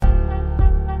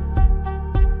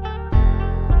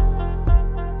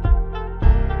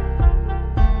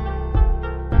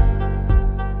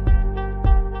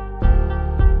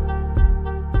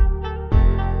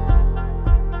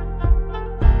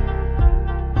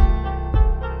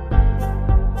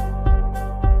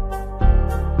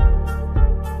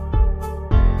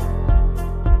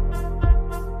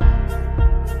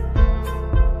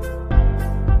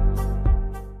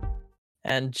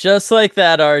And just like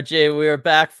that, RJ, we are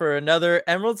back for another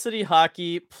Emerald City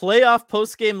Hockey playoff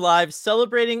postgame live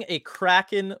celebrating a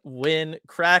Kraken win.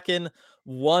 Kraken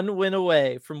 1 win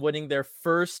away from winning their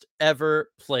first ever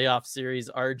playoff series,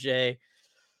 RJ.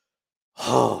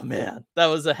 Oh man, that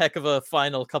was a heck of a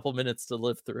final couple minutes to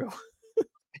live through.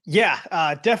 Yeah,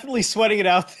 definitely sweating it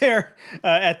out there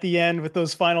at the end with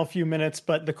those final few minutes.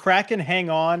 But the Kraken hang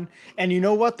on. And you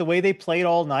know what? The way they played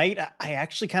all night, I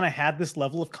actually kind of had this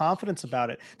level of confidence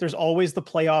about it. There's always the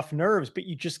playoff nerves, but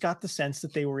you just got the sense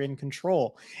that they were in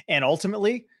control. And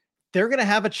ultimately, they're going to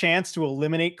have a chance to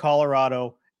eliminate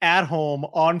Colorado at home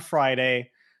on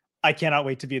Friday. I cannot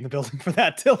wait to be in the building for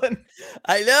that, Dylan.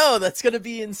 I know that's going to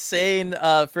be insane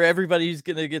for everybody who's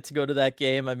going to get to go to that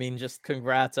game. I mean, just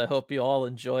congrats. I hope you all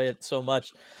enjoy it so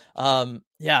much.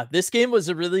 Yeah, this game was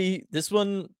this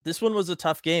one was a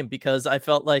tough game because I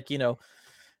felt like,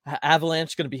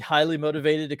 Avalanche going to be highly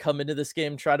motivated to come into this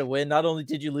game, try to win. Not only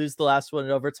did you lose the last one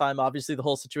in overtime, obviously the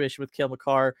whole situation with Cale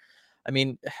Makar. I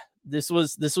mean, this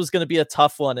was going to be a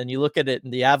tough one. And you look at it in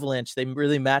the Avalanche, they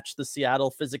really matched the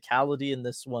Seattle physicality in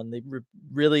this one. They were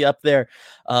really up there.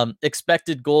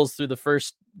 Expected goals through the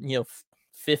first,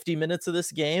 50 minutes of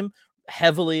this game,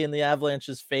 heavily in the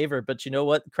Avalanche's favor. But you know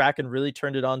what? Kraken really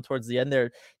turned it on towards the end there,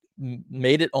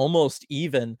 made it almost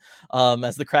even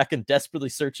as the Kraken desperately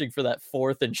searching for that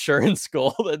fourth insurance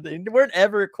goal that they weren't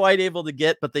ever quite able to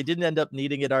get, but they didn't end up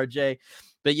needing it, RJ.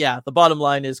 But yeah, the bottom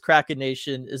line is Kraken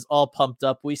Nation is all pumped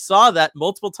up. We saw that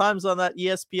multiple times on that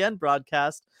ESPN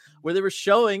broadcast where they were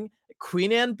showing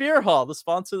Queen Anne Beer Hall, the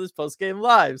sponsor of this postgame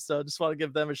live. So I just want to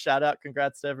give them a shout out.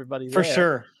 Congrats to everybody there. For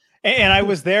sure. And I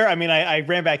was there. I mean, I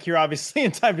ran back here obviously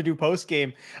in time to do post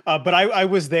game, but I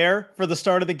was there for the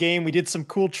start of the game. We did some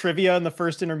cool trivia in the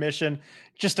first intermission.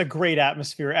 Just a great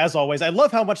atmosphere as always. I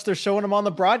love how much they're showing them on the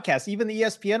broadcast. Even the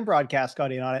ESPN broadcast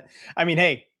got in on it. I mean,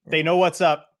 hey, they know what's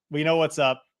up. We know what's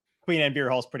up. Queen Anne Beer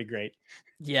Hall's pretty great.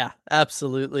 Yeah,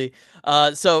 absolutely.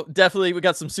 So definitely we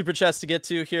got some super chats to get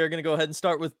to here. Going to go ahead and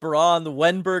start with Braun, the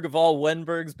Wenberg of all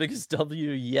Wenbergs, biggest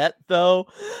W yet, though.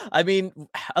 I mean,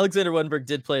 Alexander Wenberg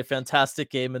did play a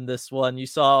fantastic game in this one. You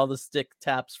saw all the stick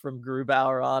taps from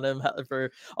Grubauer on him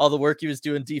for all the work he was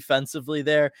doing defensively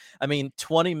there. I mean,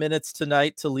 20 minutes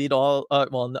tonight to lead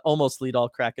almost lead all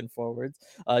Kraken forwards.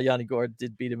 Yanni Gord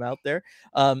did beat him out there.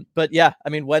 But yeah, I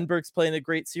mean, Wenberg's playing a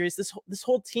great series. This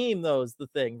whole team, though, is the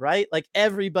thing, right? Like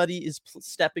everybody is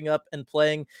stepping up and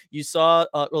playing. You saw,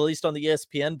 or at least on the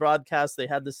ESPN broadcast, they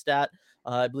had the stat.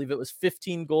 I believe it was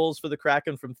 15 goals for the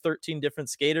Kraken from 13 different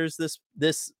skaters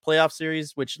this playoff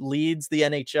series, which leads the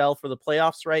NHL for the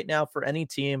playoffs right now for any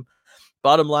team.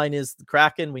 Bottom line is the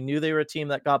Kraken, we knew they were a team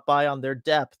that got by on their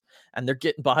depth, and they're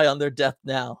getting by on their depth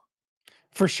now.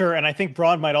 For sure. And I think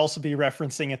Braun might also be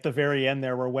referencing at the very end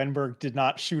there where Wenberg did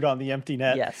not shoot on the empty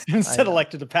net. Yes, instead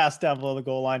elected to pass down below the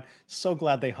goal line. So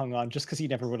glad they hung on just because he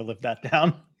never would have lived that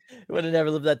down. Would have never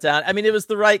lived that down. I mean, it was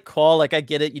the right call. Like, I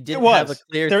get it. You didn't have a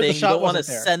clear thing. You don't want to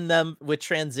send them with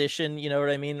transition. You know what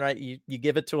I mean? Right. You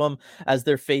give it to them as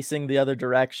they're facing the other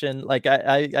direction. Like,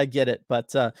 I get it.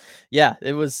 But yeah,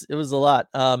 it was a lot.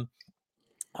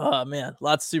 Oh man,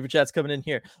 lots of super chats coming in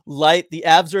here. The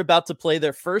Avs are about to play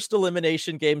their first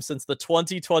elimination game since the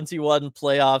 2021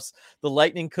 playoffs. The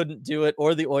Lightning couldn't do it,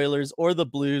 or the Oilers, or the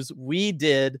Blues. We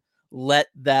did. Let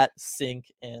that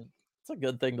sink in. It's a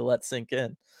good thing to let sink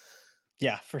in.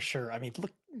 Yeah, for sure. I mean,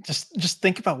 look, just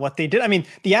think about what they did. I mean,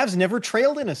 the Avs never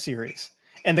trailed in a series,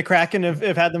 and the Kraken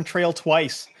have had them trail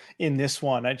twice in this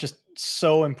one. Just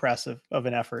so impressive of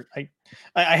an effort.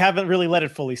 I haven't really let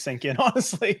it fully sink in,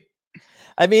 honestly.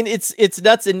 I mean, it's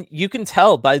nuts, and you can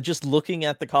tell by just looking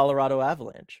at the Colorado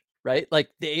Avalanche, right? Like,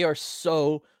 they are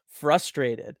so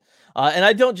frustrated. And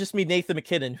I don't just mean Nathan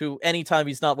McKinnon, who anytime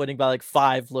he's not winning by like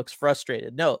 5 looks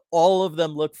frustrated. No, all of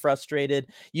them look frustrated.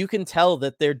 You can tell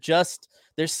that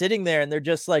they're sitting there and they're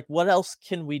just like, what else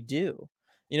can we do?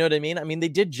 You know what I mean? I mean, they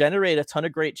did generate a ton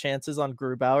of great chances on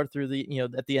Grubauer through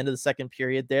at the end of the second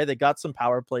period there. They got some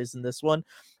power plays in this one.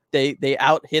 They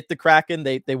out hit the Kraken.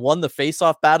 They won the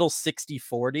faceoff battle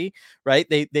 60-40, right?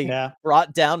 They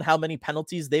brought down how many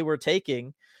penalties they were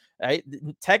taking. Right?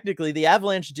 Technically, the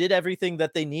Avalanche did everything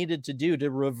that they needed to do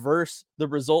to reverse the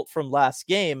result from last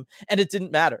game, and it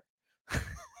didn't matter.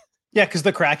 Yeah, because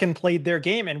the Kraken played their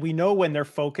game, and we know when they're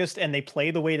focused and they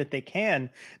play the way that they can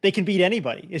beat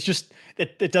anybody. It's just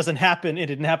it doesn't happen. It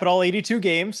didn't happen all 82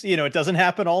 games. It doesn't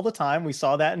happen all the time. We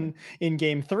saw that in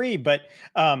game 3, but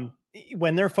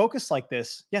when they're focused like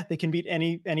this, yeah, they can beat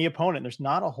any opponent. There's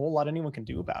not a whole lot anyone can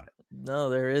do about it. No,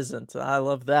 there isn't. I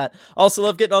love that. Also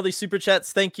love getting all these super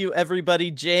chats. Thank you,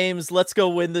 everybody. James, let's go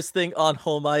win this thing on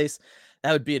home ice.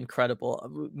 That would be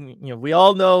incredible. We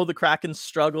all know the Kraken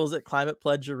struggles at Climate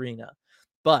Pledge Arena,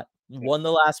 but won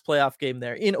the last playoff game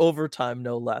there in overtime,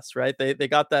 no less, right? They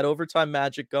got that overtime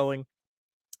magic going.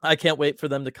 I can't wait for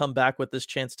them to come back with this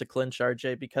chance to clinch,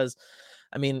 RJ, because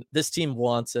I mean, this team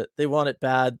wants it. They want it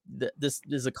bad. This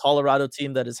is a Colorado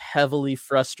team that is heavily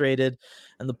frustrated.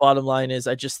 And the bottom line is,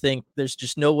 I just think there's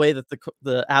just no way that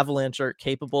the Avalanche are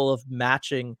capable of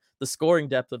matching the scoring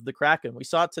depth of the Kraken. We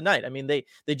saw it tonight. I mean, they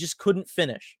just couldn't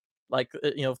finish. Like,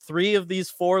 3 of these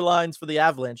 4 lines for the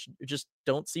Avalanche just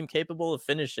don't seem capable of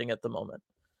finishing at the moment.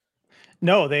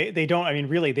 No, they don't. I mean,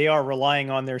 really, they are relying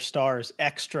on their stars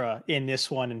extra in this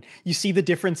one, and you see the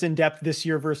difference in depth this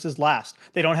year versus last.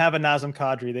 They don't have a Nazem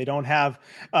Kadri. They don't have,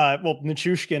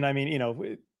 Nichushkin. I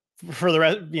mean, for the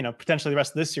rest, potentially the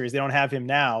rest of this series, they don't have him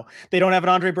now. They don't have an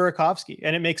Andre Burakovsky,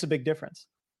 and it makes a big difference.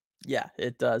 Yeah,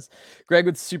 it does. Greg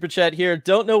with super chat here.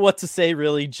 Don't know what to say,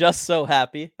 really. Just so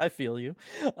happy. I feel you.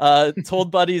 Told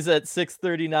buddies at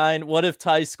 6:39. What if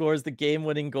Ty scores the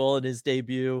game-winning goal in his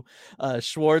debut?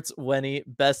 Schwartz, Wenny,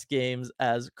 best games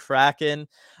as Kraken.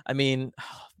 I mean,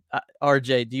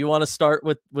 RJ, do you want to start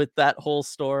with that whole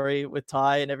story with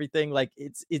Ty and everything? Like,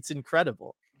 it's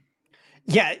incredible.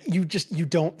 Yeah, you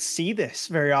don't see this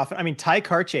very often. I mean, Ty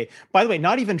Karche, by the way,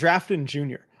 not even drafted in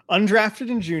junior, undrafted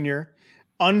in junior,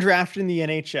 undrafted in the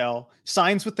NHL,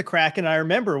 signs with the Kraken. I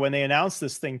remember when they announced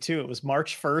this thing too. It was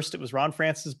March 1st. It was Ron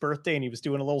Francis' birthday, and he was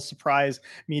doing a little surprise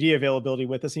media availability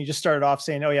with us. And he just started off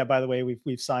saying, "Oh yeah, by the way,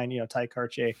 we've signed Ty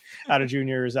Karche out of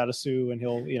juniors, out of Sioux, and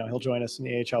he'll join us in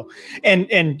the AHL."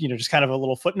 And just kind of a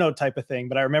little footnote type of thing.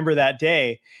 But I remember that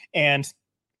day, and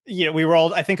we were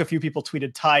all, I think a few people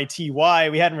tweeted Ty TY.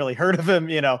 We hadn't really heard of him,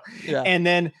 Yeah. And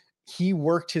then he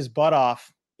worked his butt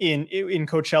off in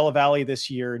Coachella Valley this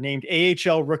year, named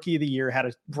AHL Rookie of the Year, had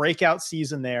a breakout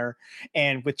season there.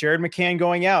 And with Jared McCann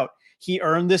going out, he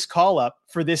earned this call up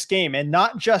for this game, and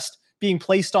not just being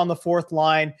placed on the 4th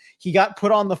line. He got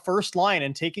put on the 1st line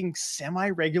and taking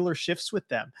semi-regular shifts with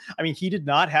them. I mean, he did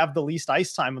not have the least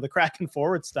ice time of the Kraken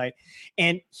forwards tonight,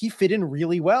 and he fit in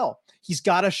really well. He's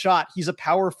got a shot. He's a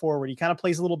power forward. He kind of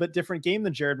plays a little bit different game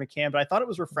than Jared McCann, but I thought it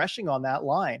was refreshing on that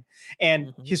line.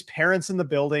 And his parents in the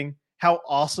building, how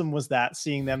awesome was that,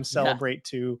 seeing them celebrate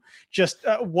too? Just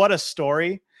what a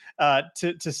story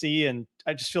to see. And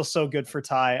I just feel so good for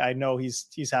Ty. I know he's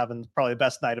having probably the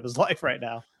best night of his life right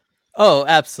now. Oh,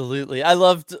 absolutely. I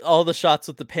loved all the shots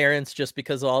with the parents just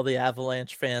because of all the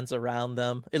Avalanche fans around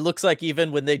them. It looks like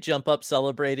even when they jump up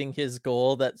celebrating his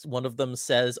goal, that one of them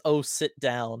says, "Oh, sit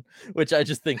down," which I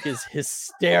just think is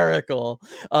hysterical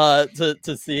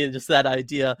to see just that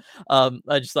idea.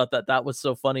 I just thought that was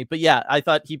so funny. But yeah, I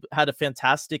thought he had a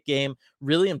fantastic game.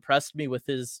 Really impressed me with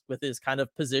his kind of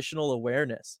positional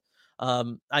awareness.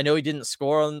 I know he didn't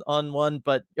score on one,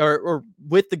 but or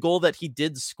with the goal that he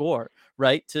did score,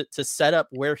 right? To set up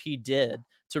where he did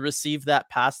to receive that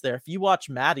pass there. If you watch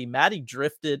Matty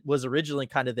was originally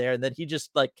kind of there, and then he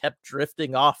just like kept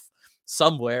drifting off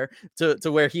somewhere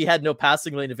to where he had no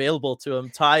passing lane available to him.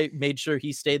 Ty made sure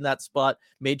he stayed in that spot,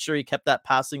 made sure he kept that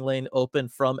passing lane open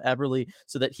from Eberle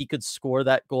so that he could score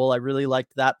that goal. I really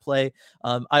liked that play.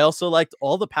 I also liked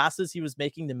all the passes he was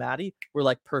making to Matty were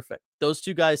like perfect. Those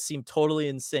two guys seem totally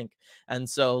in sync. And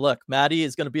so, look, Matty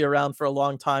is going to be around for a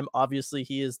long time. Obviously,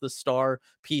 he is the star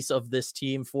piece of this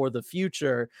team for the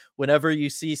future. Whenever you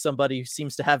see somebody who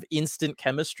seems to have instant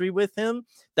chemistry with him,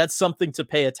 that's something to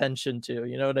pay attention to.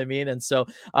 You know what I mean? And so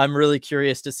I'm really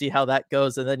curious to see how that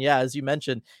goes. And then, yeah, as you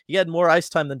mentioned, he had more ice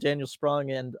time than Daniel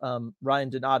Sprong and Ryan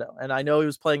Donato. And I know he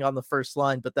was playing on the first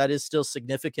line, but that is still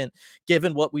significant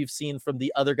given what we've seen from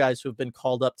the other guys who have been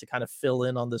called up to kind of fill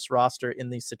in on this roster in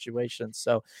these situations.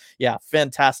 So yeah,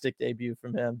 fantastic debut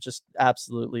from him. Just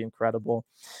absolutely incredible.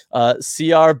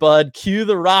 CR Bud, cue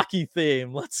the Rocky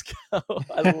theme. Let's go.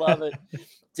 I love it.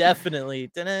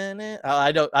 Definitely.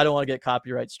 I don't want to get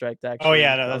copyright striked, actually. Oh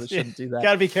yeah, no, shouldn't do that.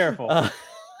 Gotta be careful.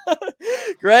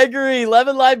 Gregory,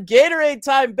 11 live Gatorade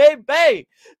time, baby.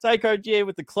 Ty Cartier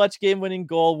with the clutch game-winning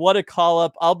goal. What a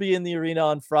call-up. I'll be in the arena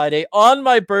on Friday on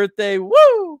my birthday.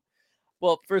 Woo!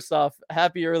 Well, first off,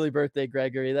 happy early birthday,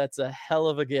 Gregory. That's a hell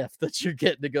of a gift that you're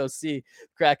getting to go see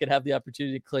Kraken have the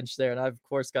opportunity to clinch there. And I've, of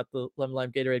course, got the Lemon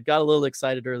Lime Gatorade. Got a little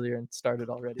excited earlier and started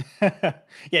already.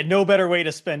 Yeah, no better way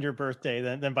to spend your birthday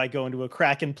than by going to a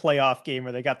Kraken playoff game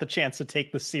where they got the chance to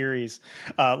take the series.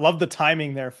 Love the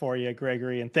timing there for you,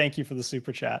 Gregory, and thank you for the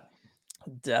super chat.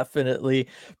 Definitely.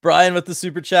 Brian with the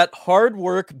super chat. Hard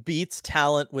work beats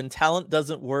talent when talent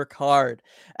doesn't work hard.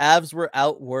 Avs were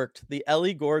outworked. The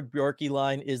Ellie Gorg Bjorky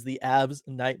line is the Avs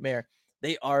nightmare.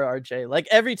 They are, RJ. Like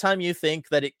every time you think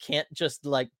that it can't just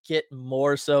like get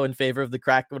more so in favor of the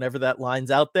Crack whenever that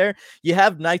line's out there, you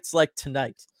have nights like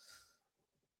tonight.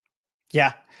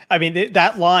 Yeah. I mean,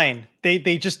 that line, they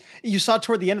just, you saw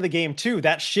toward the end of the game too,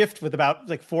 that shift with about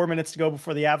like 4 minutes to go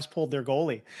before the Avs pulled their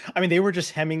goalie. I mean, they were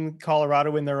just hemming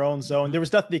Colorado in their own zone. There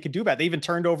was nothing they could do about it. They even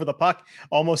turned over the puck,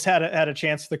 almost had a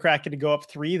chance for the Kraken to go up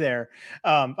 3 there.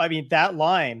 I mean, that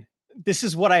line, this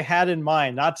is what I had in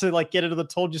mind, not to like get into the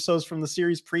told you so's from the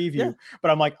series preview, Yeah.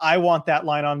 but I'm like, I want that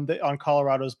line on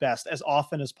Colorado's best as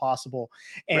often as possible.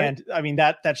 And Right. I mean,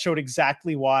 that showed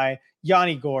exactly why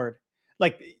Yanni Gourde,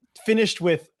 like, finished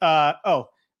with all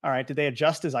right, did they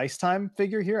adjust his ice time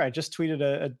figure here? I just tweeted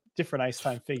a different ice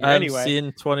time figure. I'm Anyway,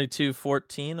 seeing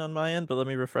 22:14 on my end, but let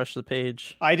me refresh the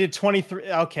page. I did 23.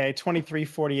 Okay,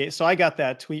 23:48. So I got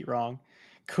that tweet wrong.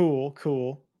 Cool.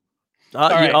 All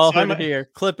You right, all so heard I'm it here.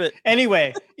 Clip it.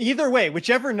 anyway, either way,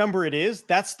 whichever number it is,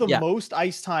 that's the Yeah. most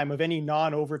ice time of any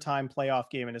non-overtime playoff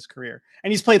game in his career.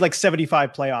 And he's played like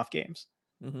 75 playoff games.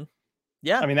 Mm-hmm.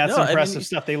 Yeah. I mean, that's No, I mean impressive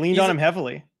stuff. They leaned he's on him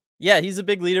heavily. yeah, he's a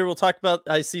big leader. We'll talk about.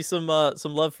 I see some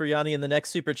love for Yanni in the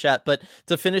next super chat. But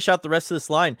to finish out the rest of this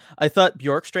line, I thought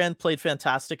Bjorkstrand played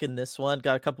fantastic in this one.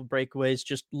 Got a couple breakaways,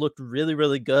 just looked really,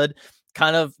 really good.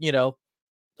 Kind of,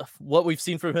 what we've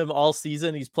seen from him all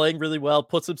season. He's playing really well,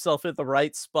 puts himself in the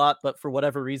right spot, but for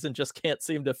whatever reason, just can't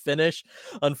seem to finish.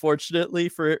 Unfortunately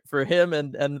for him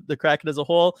and the Kraken as a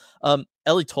whole.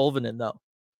 Ellie Tolvanen though,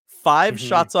 5 Mhm.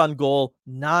 shots on goal,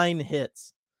 9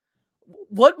 hits.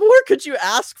 What more could you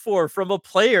ask for from a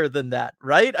player than that,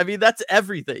 right? I mean, that's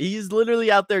everything. He's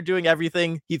literally out there doing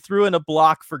everything. He threw in a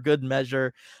block for good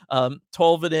measure.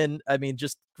 Tolvanen, I mean,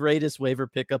 just greatest waiver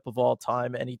pickup of all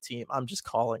time, any team. I'm just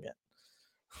calling it.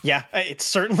 Yeah, it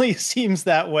certainly seems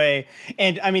that way.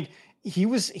 And I mean, he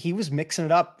was mixing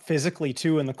it up physically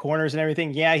too in the corners and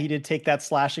everything. Yeah, he did take that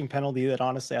slashing penalty that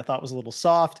honestly I thought was a little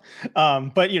soft.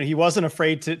 But he wasn't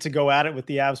afraid to go at it with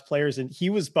the Avs players, and he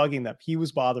was bugging them. He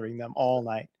was bothering them all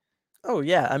night. Oh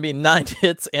yeah, I mean 9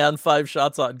 hits and 5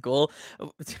 shots on goal.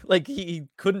 Like he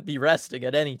couldn't be resting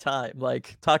at any time.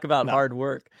 Like talk about No. hard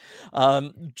work.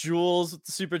 Jules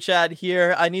super chat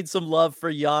here. I need some love for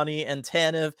Yanni and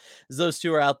Tanev. Those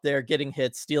two are out there getting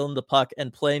hits, stealing the puck,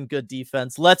 and playing good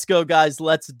defense. Let's go, guys.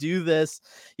 Let's do this.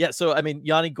 Yeah. So I mean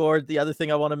Yanni Gourde. The other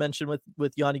thing I want to mention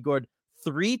with Yanni Gourde,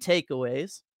 3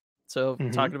 takeaways. So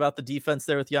Mhm. talking about the defense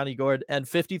there with Yanni Gourde and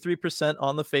 53%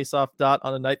 on the faceoff dot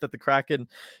on a night that the Kraken,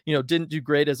 didn't do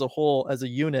great as a whole, as a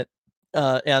unit.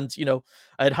 And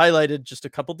I had highlighted just a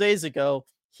couple days ago,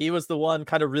 he was the one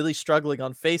kind of really struggling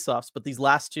on faceoffs, but these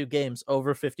last 2 games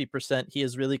over 50%, he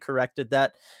has really corrected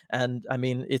that. And I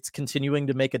mean, it's continuing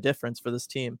to make a difference for this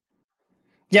team.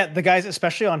 Yeah, the guys,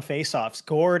 especially on faceoffs,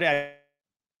 Gord.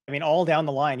 I mean, all down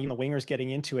the line, even the wingers getting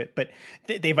into it, but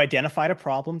they've identified a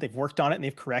problem, they've worked on it, and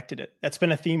they've corrected it. That's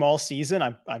been a theme all season.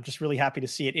 I'm just really happy to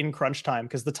see it in crunch time,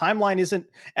 because the timeline isn't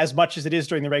as much as it is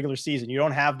during the regular season. You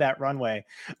don't have that runway,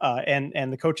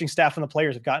 and the coaching staff and the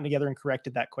players have gotten together and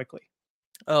corrected that quickly.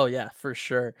 Oh yeah, for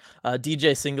sure.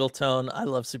 DJ Singletone, I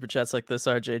love super chats like this,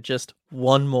 RJ. Just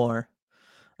one more.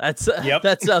 That's Yep.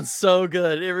 that sounds so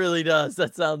good. It really does.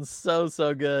 That sounds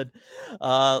so good.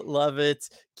 Love it.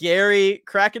 Gary,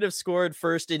 Kraken have scored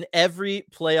first in every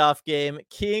playoff game.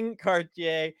 King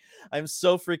Cartier, I'm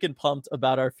so freaking pumped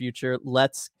about our future.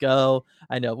 Let's go.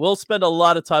 I know we'll spend a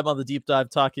lot of time on the deep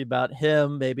dive talking about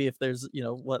him. Maybe if there's,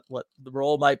 what the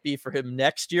role might be for him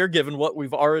next year, given what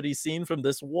we've already seen from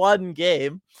this one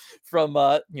game from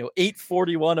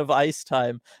 8:41 of ice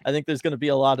time. I think there's going to be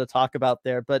a lot to talk about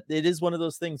there, but it is one of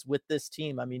those things with this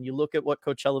team. I mean, you look at what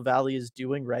Coachella Valley is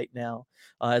doing right now,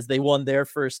 as they won their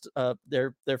first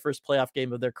their first playoff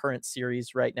game of their current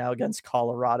series right now against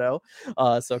Colorado.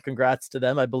 So congrats to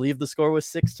them. I believe the score was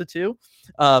 6-2.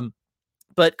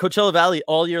 But Coachella Valley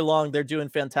all year long, they're doing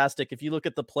fantastic. If you look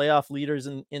at the playoff leaders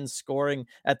in scoring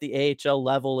at the AHL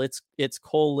level, it's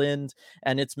Cole Lind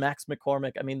and it's Max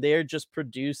McCormick. I mean, they're just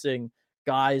producing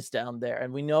guys down there.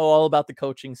 And we know all about the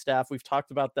coaching staff. We've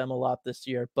talked about them a lot this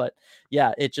year. But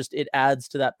yeah, it adds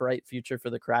to that bright future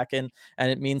for the Kraken. And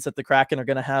it means that the Kraken are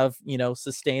going to have,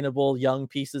 sustainable young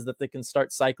pieces that they can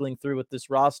start cycling through with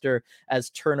this roster as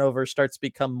turnover starts to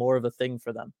become more of a thing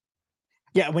for them.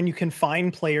 Yeah, when you can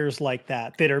find players like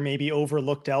that are maybe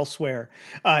overlooked elsewhere,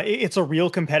 it's a real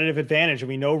competitive advantage. And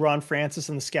we know Ron Francis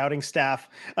and the scouting staff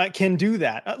can do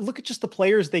that. Look at just the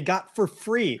players they got for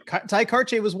free. Ty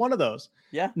Cartier was one of those.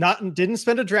 Yeah. Didn't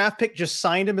spend a draft pick, just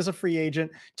signed him as a free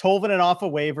agent. Tolvanen off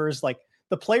of waivers. Like,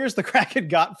 the players the Kraken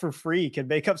got for free can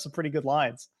make up some pretty good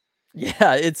lines.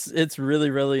 Yeah, it's really,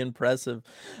 really impressive.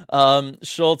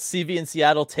 Schultz, CV in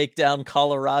Seattle take down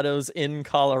Colorado's in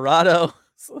Colorado.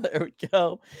 So there we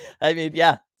go. I mean,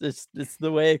 yeah, it's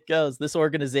the way it goes. This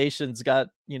organization's got,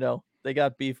 they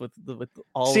got beef with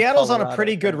all of Seattle's on a Colorado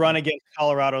pretty good run apparently. against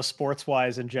Colorado sports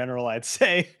wise in general, I'd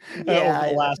say, Yeah, over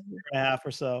the last year and a half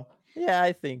or so. yeah,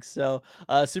 I think so.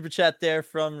 Super chat there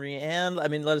from Rianne. I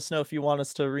mean, let us know if you want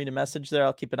us to read a message there.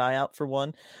 I'll keep an eye out for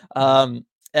one.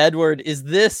 Edward, is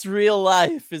this real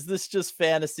life? Is this just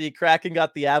fantasy? Kraken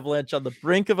got the Avalanche on the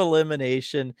brink of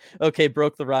elimination. Okay,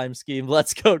 broke the rhyme scheme.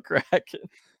 Let's go, Kraken.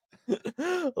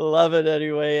 Love it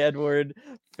anyway, Edward.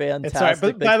 It's all right,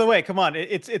 Fantastic. but by the way, come on,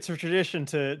 it's a tradition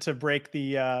to break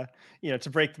the to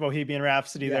break the Bohemian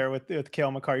Rhapsody Yeah. there with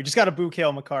Kale McCarr. You just got to boo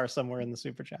Kale McCarr somewhere in the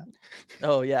super chat.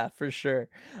 Oh yeah, for sure.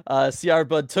 CR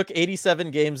Bud took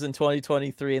 87 games in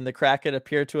 2023, and the Kraken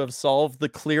appear to have solved the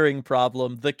clearing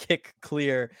problem, the kick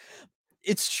clear.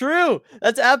 It's true.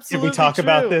 That's Did we absolutely talk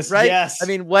about true, this? right? I Yes.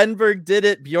 mean, Wenberg did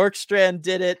it. Bjorkstrand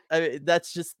did it. I mean,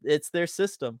 it's their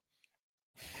system.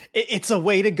 It's a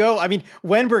way to go. I mean,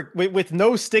 Wenberg with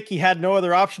no stick, he had no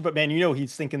other option. But man,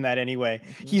 he's thinking that anyway.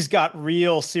 Mhm. He's got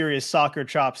real serious soccer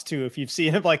chops too. If you've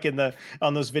seen him like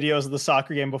on those videos of the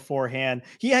soccer game beforehand,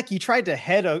 he tried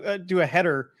to do a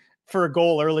header for a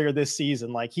goal earlier this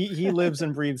season. Like he lives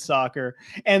and breathes soccer.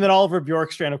 And then Oliver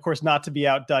Bjorkstrand, of course, not to be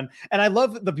outdone. And I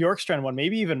love the Bjorkstrand one,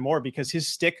 maybe even more because his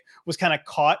stick was kind of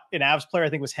caught. An Avs player, I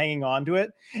think, was hanging on to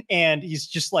it, and he's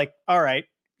just like, all right,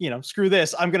 screw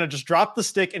this. I'm going to just drop the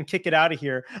stick and kick it out of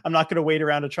here. I'm not going to wait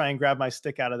around to try and grab my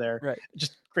stick out of there. Right.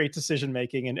 Just great decision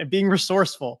making and being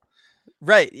resourceful.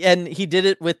 Right. And he did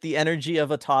it with the energy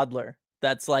of a toddler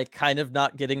that's like kind of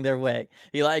not getting their way.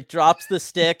 He like drops the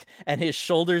stick and his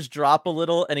shoulders drop a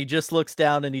little and he just looks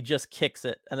down and he just kicks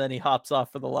it and then he hops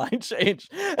off for the line change.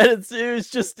 And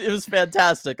it was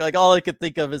fantastic. Like all I could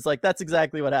think of is like that's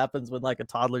exactly what happens when like a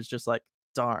toddler's just like,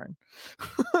 darn.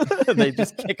 They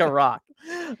just kick a rock.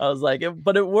 I was like,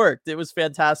 but it worked. It was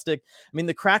fantastic. I mean,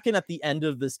 the Kraken at the end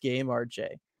of this game,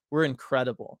 RJ, were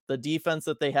incredible. The defense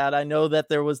that they had. I know that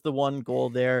there was the one goal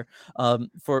there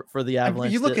for the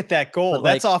Avalanche. You look at that goal.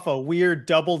 That's off a weird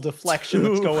double deflection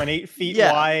that's going 8 feet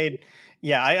wide.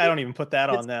 Yeah, I don't even put that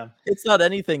on them. It's not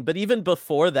anything. But even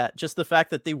before that, just the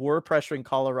fact that they were pressuring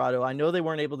Colorado. I know they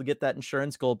weren't able to get that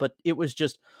insurance goal, but it was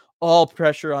just all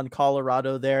pressure on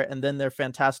Colorado there. And then their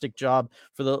fantastic job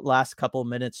for the last couple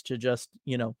minutes to just,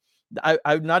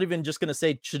 I'm not even just going to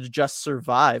say to just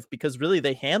survive because really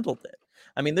they handled it.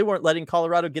 I mean, they weren't letting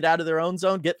Colorado get out of their own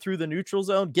zone, get through the neutral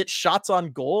zone, get shots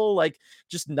on goal, like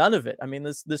just none of it. I mean,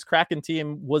 this Kraken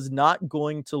team was not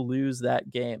going to lose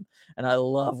that game. And I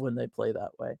love when they play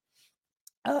that way.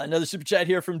 Another super chat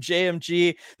here from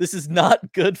JMG. This is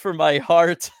not good for my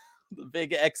heart. The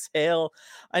big exhale.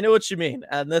 I know what you mean,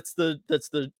 and that's the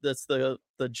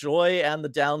joy and the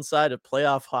downside of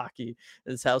playoff hockey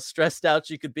is how stressed out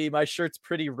you could be. My shirt's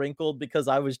pretty wrinkled because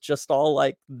I was just all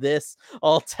like this,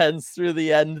 all tense through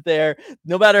the end there.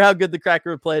 No matter how good the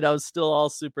Cracker played, I was still all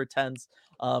super tense.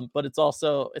 But it's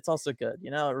also good.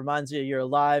 It reminds you you're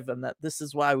alive and that this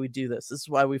is why we do this. This is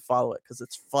why we follow it because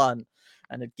it's fun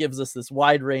and it gives us this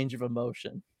wide range of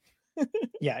emotion.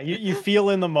 Yeah, you feel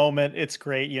in the moment. It's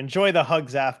great. You enjoy the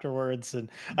hugs afterwards. And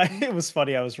it was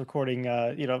funny. I was recording,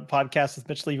 podcast with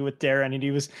Mitch Levy with Darren,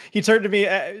 and he turned to me,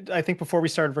 I think before we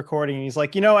started recording, and he's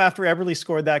like, after Everly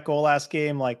scored that goal last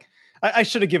game, like I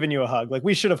should have given you a hug. Like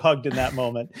we should have hugged in that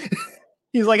moment.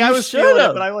 He's like, I was feeling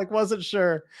it, but I like wasn't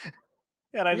sure.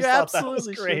 And I just thought that was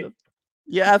great.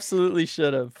 You absolutely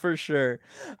should have, for sure.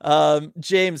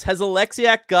 James, has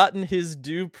Alexiak gotten his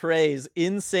due praise?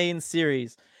 Insane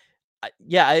series.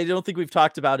 I don't think we've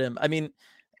talked about him. I mean,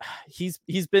 he's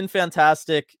been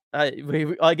fantastic.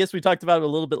 I guess we talked about it a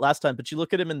little bit last time, but you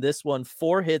look at him in this one,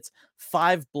 4 hits,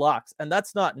 5 blocks, and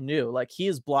that's not new. Like he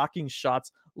is blocking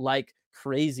shots like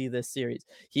crazy this series.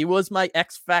 He was my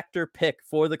X factor pick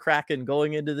for the Kraken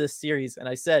going into this series, and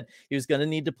I said he was going to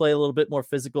need to play a little bit more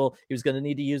physical. He was going to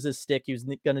need to use his stick. He was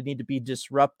going to need to be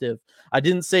disruptive. I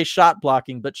didn't say shot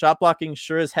blocking, but shot blocking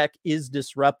sure as heck is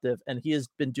disruptive, and he has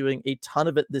been doing a ton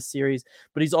of it this series,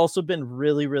 but he's also been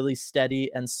really, really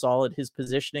steady and solid. His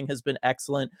positioning has been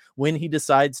excellent. When he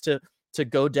decides to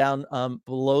go down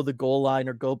below the goal line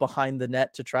or go behind the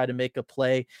net to try to make a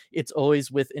play, it's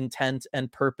always with intent and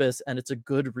purpose, and it's a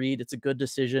good read. It's a good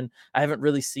decision. I haven't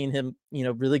really seen him,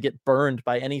 really get burned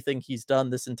by anything he's done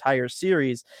this entire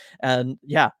series. And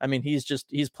yeah, I mean,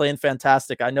 he's playing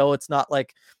fantastic. I know it's not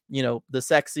like, the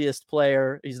sexiest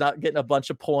player. He's not getting a bunch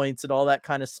of points and all that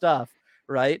kind of stuff,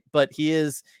 right? But he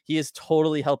is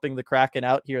totally helping the Kraken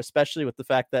out here, especially with the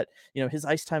fact that, you know, his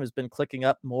ice time has been clicking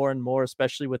up more and more,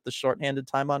 especially with the shorthanded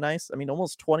time on ice. I mean,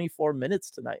 almost 24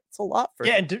 minutes tonight. It's a lot for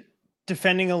Yeah, him. and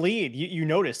defending a lead, you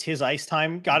noticed his ice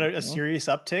time got a Mhm. serious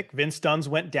uptick. Vince Dunn's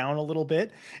went down a little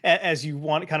bit as you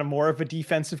want kind of more of a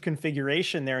defensive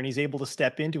configuration there, and he's able to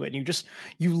step into it. And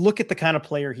you look at the kind of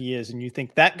player he is, and you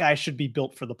think that guy should be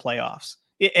built for the playoffs.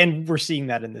 And we're seeing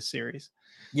that in this series.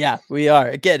 Yeah, we are.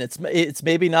 Again, it's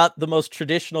maybe not the most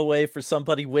traditional way for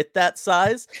somebody with that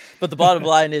size, but the bottom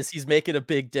line is he's making a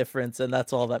big difference, and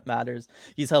that's all that matters.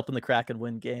 He's helping the Kraken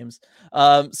win games.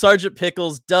 Sergeant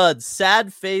Pickles, duds,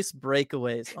 sad face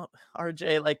breakaways. Oh,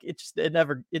 RJ, like it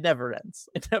never ends.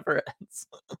 It never ends.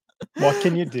 What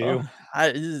can you Oh,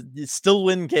 do? you still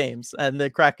win games, and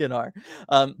the Kraken are.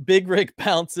 Big Rig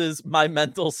bounces, my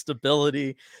mental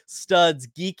stability, studs,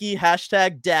 geeky,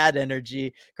 hashtag dad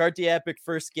energy, Cartier epic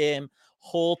first game,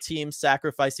 whole team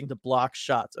sacrificing to block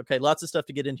shots. Okay, lots of stuff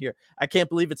to get in here. I can't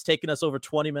believe it's taken us over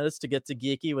 20 minutes to get to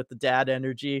Geeky with the dad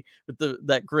energy, with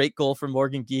that great goal from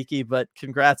Morgan Geeky, but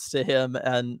congrats to him.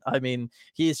 And I mean,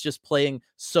 he's just playing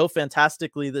so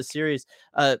fantastically this series.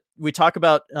 We talk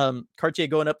about Cartier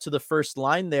going up to the first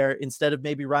line there instead of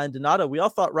maybe Ryan Donato. We all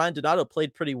thought Ryan Donato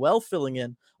played pretty well filling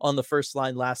in on the first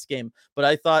line last game, but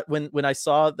I thought when I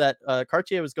saw that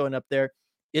Cartier was going up there,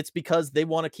 it's because they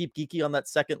want to keep Geeky on that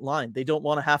second line. They don't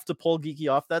want to have to pull Geeky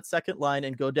off that second line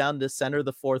and go down to center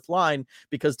the fourth line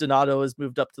because Donato has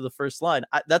moved up to the first line.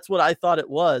 That's what I thought it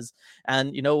was.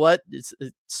 And you know what? It's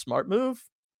a smart move.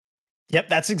 Yep,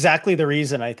 that's exactly the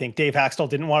reason. I think Dave Haxtell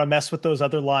didn't want to mess with those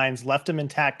other lines, left them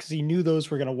intact because he knew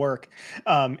those were going to work.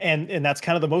 And that's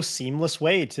kind of the most seamless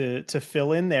way to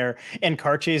fill in there. And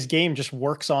Cartier's game just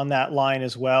works on that line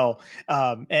as well.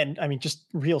 And I mean, just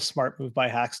real smart move by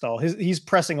Haxtell. He's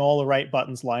pressing all the right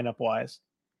buttons lineup wise.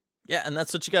 Yeah, and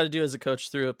that's what you got to do as a coach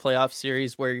through a playoff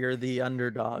series where you're the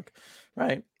underdog,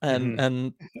 right? And Mhm.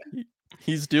 and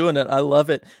he's doing it. I love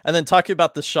it. And then talking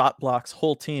about the shot blocks,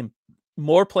 whole team.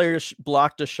 More players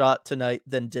blocked a shot tonight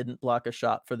than didn't block a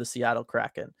shot for the Seattle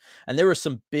Kraken. And there were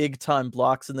some big time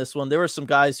blocks in this one. There were some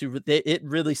guys who it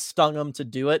really stung them to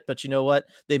do it, but you know what?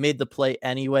 They made the play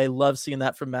anyway. Love seeing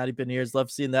that from Matty Beniers.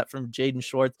 Love seeing that from Jaden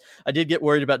Schwartz. I did get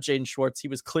worried about Jaden Schwartz. He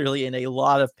was clearly in a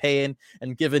lot of pain,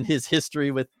 and given his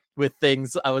history with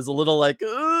things, I was a little like,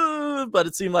 but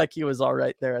it seemed like he was all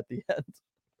right there at the end.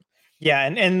 Yeah,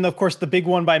 and of course the big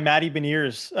one by Matty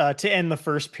Beniers to end the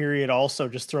first period, also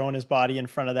just throwing his body in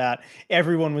front of that.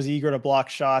 Everyone was eager to block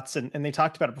shots, and they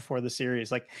talked about it before the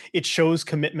series. Like, it shows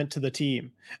commitment to the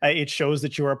team. It shows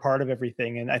that you're a part of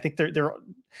everything, and I think they're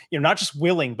not just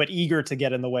willing but eager to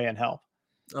get in the way and help.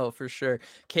 Oh, for sure.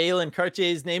 Kalen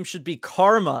Cartier's name should be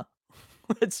Karma.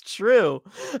 It's true.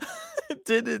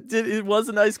 It was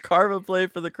a nice karma play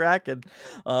for the Kraken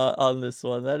on this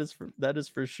one. That is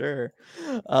for sure.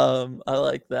 I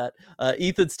like that.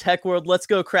 Ethan's Tech World. Let's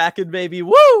go Kraken, baby.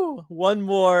 Woo! One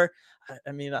more.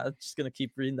 I mean, I'm just gonna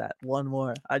keep reading that. One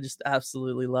more. I just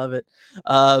absolutely love it.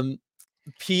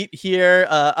 Pete here.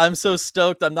 I'm so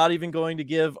stoked. I'm not even going to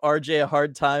give RJ a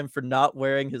hard time for not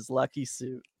wearing his lucky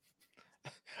suit.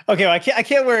 Okay, well, I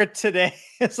can't wear it today.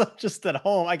 So I'm just at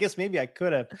home. I guess maybe I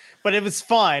could have, but it was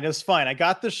fine. It was fine. I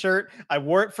got the shirt. I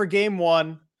wore it for game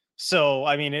one. So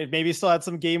I mean, it maybe still had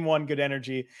some game one good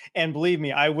energy. And believe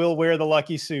me, I will wear the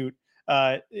lucky suit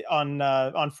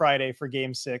on Friday for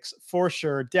game six for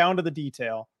sure, down to the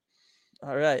detail.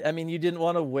 All right. I mean, you didn't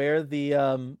want to wear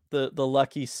the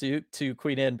lucky suit to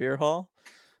Queen Anne Beer Hall.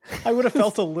 I would have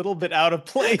felt a little bit out of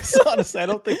place, honestly. I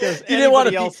don't think there's You didn't want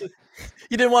to anybody be else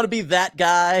you didn't want to be that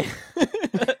guy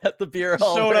at the beer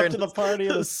hall showed up wearing to the party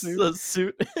in a suit. a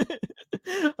suit.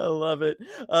 I love it.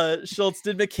 Schultz,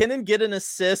 did McKinnon get an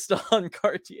assist on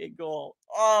Cartier goal?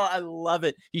 Oh, I love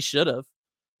it. He should have.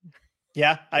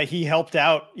 Yeah, he helped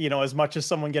out, as much as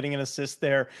someone getting an assist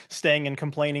there, staying and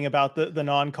complaining about the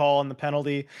non-call and the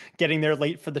penalty, getting there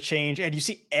late for the change. And you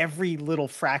see every little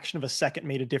fraction of a second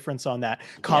made a difference on that.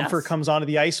 Comfort Yes. comes onto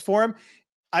the ice for him.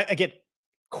 I get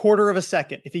quarter of a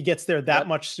second. If he gets there that Yep.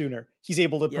 much sooner, he's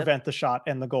able to Yep. prevent the shot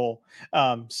and the goal.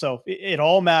 So it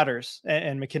all matters.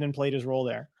 And McKinnon played his role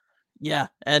there. Yeah,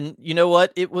 and you know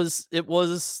what? It was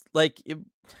like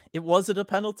it wasn't a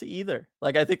penalty either.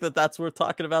 Like, I think that that's worth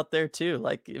talking about there too.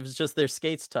 Like, it was just their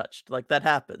skates touched. Like, that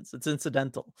happens. It's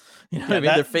incidental. You know what I Yeah,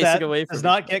 mean? They're facing that away does from each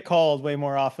not other. get called way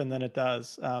more often than it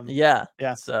does. Yeah.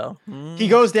 Yeah. So, He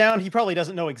goes down. He probably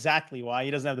doesn't know exactly why.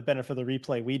 He doesn't have the benefit of the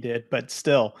replay we did, but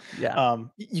still, yeah.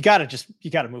 you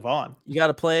gotta move on. You got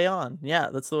to play on. Yeah,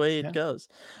 that's the way it Yeah. goes.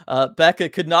 Becca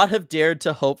could not have dared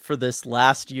to hope for this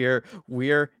last year.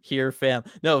 We're here, fam.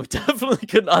 No, definitely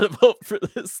could not have hoped for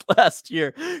this last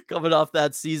year coming off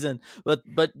that season.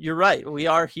 But you're right. We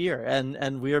are here,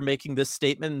 and we are making this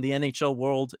statement. And the NHL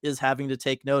world is having to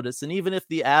take notice. And even if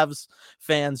the Avs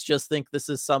fans just think this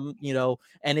is some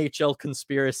NHL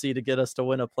conspiracy to get us to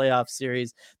win a playoff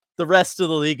series, the rest of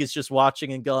the league is just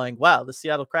watching and going, "Wow, the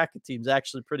Seattle Kraken team's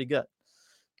actually pretty good."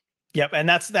 Yep, and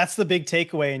that's the big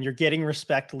takeaway, and you're getting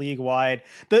respect league wide.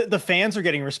 The fans are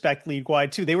getting respect league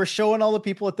wide too. They were showing all the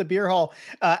people at the beer hall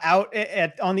out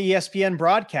on the ESPN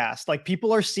broadcast. Like,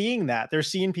 people are seeing that. They're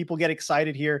seeing people get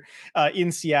excited here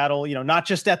in Seattle. Not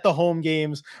just at the home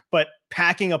games, but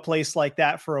packing a place like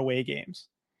that for away games.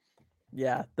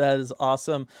 Yeah, that is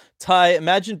awesome. Ty,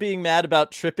 imagine being mad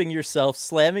about tripping yourself,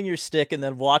 slamming your stick, and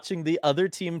then watching the other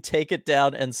team take it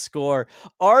down and score.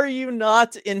 Are you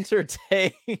not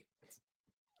entertained?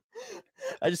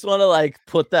 I just want to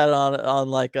put that on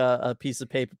like a piece of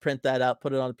paper, print that out,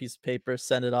 put it on a piece of paper,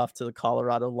 send it off to the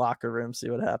Colorado locker room, see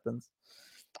what happens.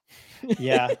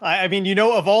 Yeah, I mean,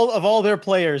 of all their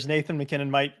players, Nathan MacKinnon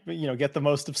might get the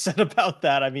most upset about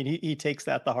that. I mean, he takes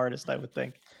that the hardest, I would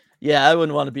think. Yeah, I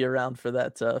wouldn't want to be around for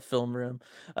that film room.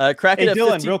 Kraken Hey, at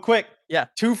Dylan, 15. real quick. Yeah.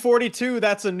 242.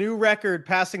 That's a new record,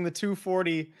 passing the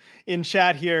 240 in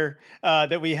chat here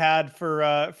that we had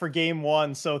for game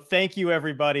one. So thank you,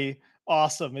 everybody.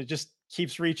 Awesome. It just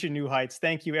keeps reaching new heights.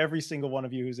 Thank you, every single one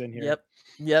of you who's in here.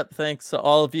 Yep. Thanks to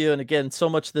all of you. And again, so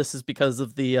much of this is because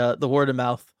of the word of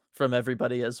mouth from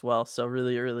everybody as well. So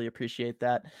really, really appreciate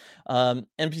that.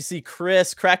 NPC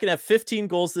Chris, Kraken have 15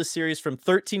 goals this series from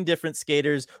 13 different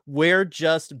skaters. We're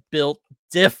just built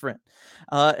different.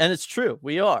 And it's true.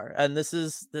 We are. And this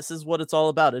is what it's all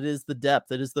about. It is the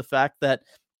depth. It is the fact that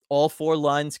all four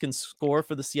lines can score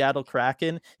for the Seattle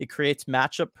Kraken. It creates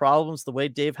matchup problems. The way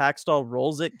Dave Hackstall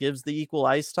rolls it gives the equal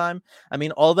ice time. I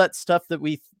mean, all that stuff that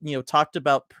we talked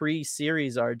about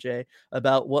pre-series, RJ,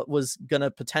 about what was going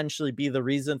to potentially be the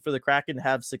reason for the Kraken to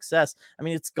have success. I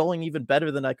mean, it's going even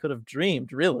better than I could have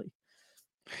dreamed, really.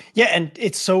 Yeah, and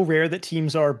it's so rare that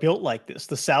teams are built like this.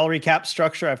 The salary cap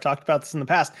structure, I've talked about this in the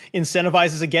past,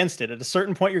 incentivizes against it. At a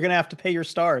certain point, you're going to have to pay your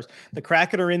stars. The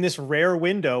Kraken are in this rare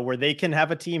window where they can have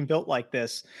a team built like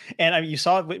this. And I mean, you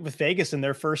saw it with Vegas in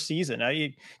their first season.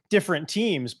 Different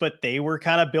teams, but they were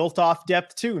kind of built off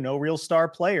depth too. No real star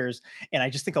players. And I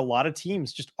just think a lot of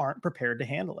teams just aren't prepared to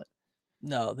handle it.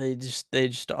 No, they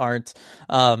just aren't.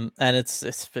 And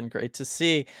it's been great to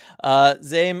see.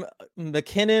 Zame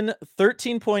MacKinnon,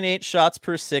 13.8 shots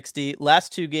per 60.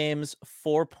 Last two games,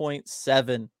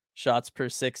 4.7 shots per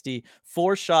 60.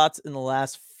 4 shots in the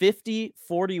last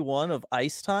 41 of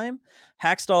ice time.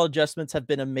 Hackstall adjustments have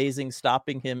been amazing,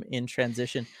 stopping him in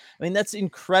transition. I mean, that's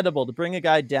incredible to bring a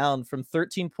guy down from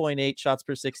 13.8 shots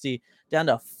per 60 down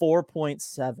to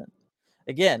 4.7.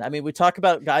 Again, I mean, we talk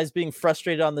about guys being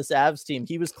frustrated on this Avs team.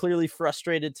 He was clearly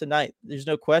frustrated tonight. There's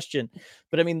no question.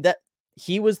 But I mean, that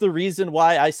he was the reason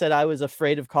why I said I was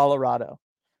afraid of Colorado,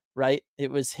 right?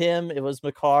 It was him. It was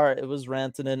Makar. It was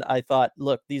Rantanen. I thought,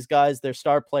 look, these guys, they're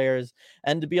star players.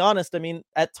 And to be honest, I mean,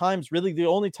 at times, really the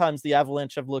only times the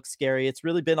Avalanche have looked scary, it's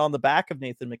really been on the back of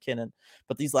Nathan MacKinnon.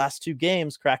 But these last two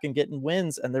games, Kraken getting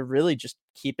wins, and they're really just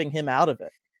keeping him out of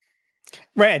it.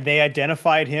 Right. And they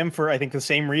identified him for, I think, the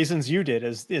same reasons you did,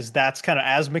 is that's kind of,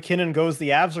 as MacKinnon goes, the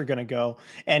Avs are going to go.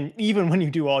 And even when you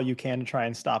do all you can to try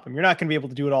and stop him, you're not going to be able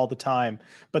to do it all the time,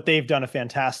 but they've done a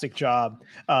fantastic job.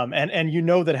 And you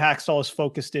know that Hackstall is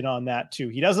focused in on that too.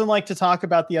 He doesn't like to talk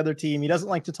about the other team. He doesn't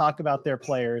like to talk about their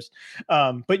players.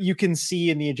 But you can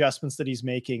see in the adjustments that he's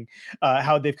making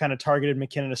how they've kind of targeted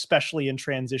MacKinnon, especially in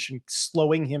transition,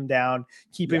 slowing him down,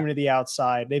 keeping him to the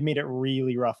outside. They've made it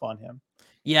really rough on him.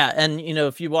 Yeah, and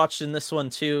if you watched in this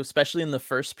one too, especially in the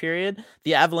first period,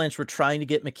 the Avalanche were trying to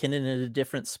get MacKinnon into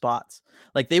different spots.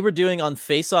 Like they were doing on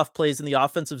face-off plays in the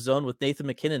offensive zone with Nathan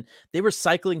MacKinnon. They were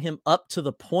cycling him up to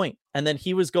the point, and then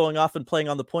he was going off and playing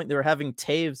on the point. They were having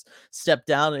Taves step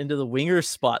down into the winger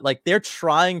spot. Like they're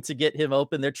trying to get him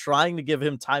open. They're trying to give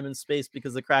him time and space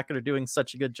because the Kraken are doing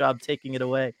such a good job taking it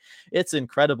away. It's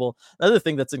incredible. Another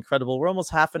thing that's incredible, we're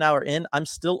almost half an hour in. I'm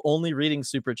still only reading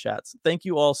super chats. Thank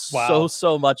you all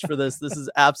so much for this. This is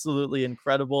absolutely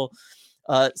incredible.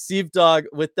 Steve Dog,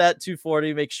 with that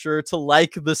 240, make sure to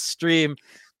like the stream.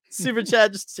 Super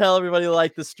chat, just to tell everybody to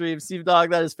like the stream. Steve Dog,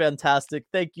 that is fantastic.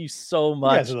 Thank you so You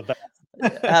guys are much. the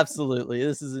best. Absolutely.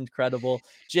 This is incredible.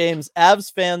 James,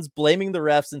 Avs fans blaming the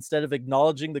refs instead of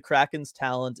acknowledging the Kraken's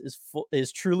talent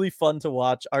is truly fun to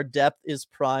watch. Our depth is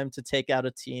primed to take out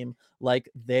a team like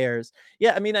theirs.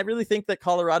 Yeah, I mean, I really think that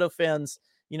Colorado fans,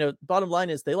 bottom line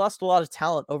is they lost a lot of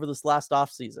talent over this last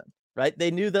offseason. Right.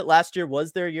 They knew that last year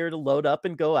was their year to load up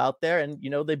and go out there. And,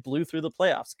 they blew through the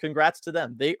playoffs. Congrats to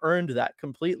them. They earned that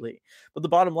completely. But the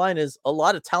bottom line is a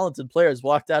lot of talented players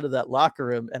walked out of that locker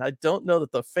room. And I don't know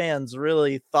that the fans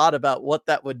really thought about what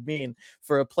that would mean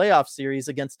for a playoff series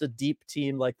against a deep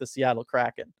team like the Seattle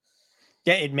Kraken.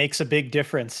 Yeah, it makes a big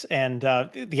difference. And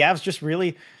the Avs just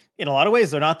really, in a lot of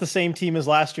ways, they're not the same team as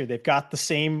last year. They've got the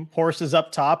same horses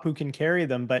up top who can carry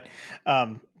them, but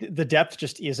the depth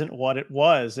just isn't what it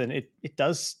was. And it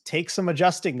does take some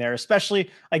adjusting there, especially,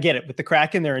 I get it, with the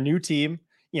Kraken, they're a new team.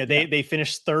 They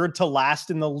finished third to last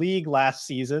in the league last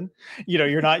season.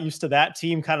 You're not used to that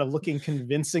team kind of looking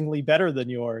convincingly better than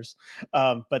yours.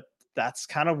 But that's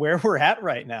kind of where we're at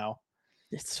right now.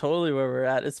 It's totally where we're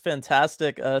at. It's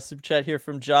fantastic. Super chat here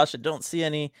from Josh. I don't see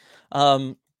any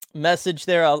message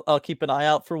there. I'll keep an eye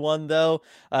out for one though.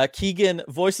 Keegan,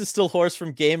 voice is still hoarse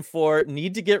from game 4.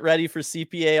 Need to get ready for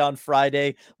CPA on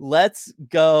Friday. Let's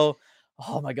go.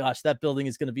 Oh my gosh, that building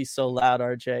is going to be so loud,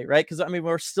 RJ, right? Because I mean,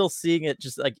 we're still seeing it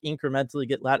just like incrementally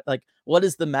get loud. Like, what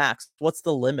is the max? What's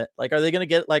the limit? Like, are they going to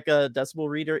get like a decibel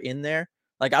reader in there?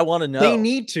 Like, I want to know. They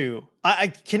need to.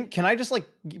 I can I just like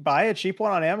buy a cheap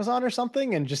one on Amazon or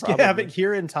something and just have it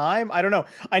here in time? I don't know.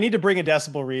 I need to bring a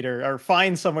decibel reader or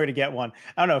find somewhere to get one.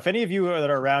 I don't know if any of you that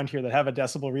are around here that have a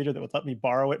decibel reader that would let me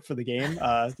borrow it for the game.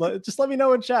 Just let me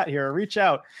know in chat here or reach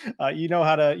out. You know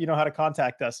how to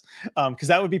contact us because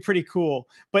that would be pretty cool.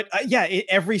 But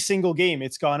every single game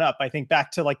it's gone up. I think back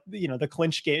to like the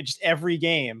clinch game, just every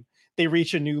game they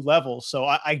reach a new level. So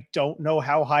I don't know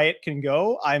how high it can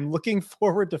go. I'm looking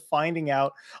forward to finding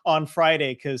out on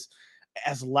Friday because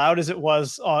as loud as it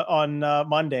was on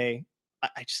Monday,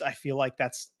 I feel like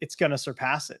it's going to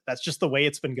surpass it. That's just the way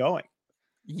it's been going.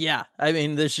 Yeah, I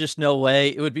mean, there's just no way.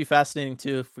 It would be fascinating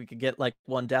too if we could get like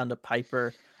one down to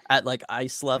Piper at like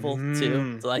ice level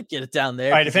too, to like get it down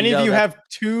there. All right, if any of you have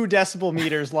 2 decibel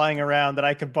meters lying around that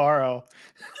I could borrow,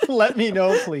 let me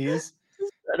know, please.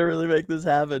 Try to really make this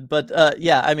happen. But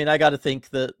yeah, I mean, I got to think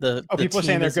the people are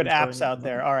saying there are good apps out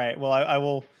there. All right, well,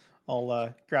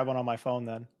 I'll grab one on my phone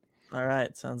then. All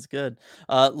right, sounds good.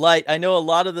 Light, I know a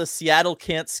lot of the Seattle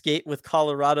can't skate with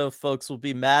Colorado folks will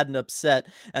be mad and upset,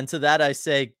 and to that I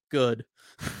say, good.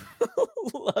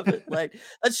 Love it. Like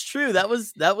that's true. That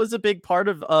was a big part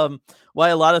of why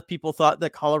a lot of people thought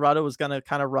that Colorado was gonna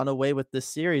kind of run away with this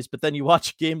series. But then you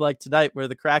watch a game like tonight where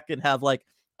the Kraken have like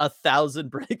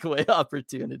 1,000 breakaway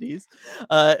opportunities,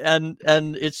 and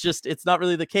it's not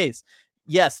really the case.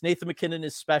 Yes, Nathan MacKinnon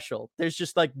is special. There's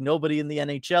just like nobody in the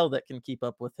NHL that can keep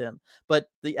up with him.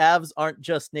 But the Avs aren't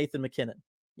just Nathan MacKinnon.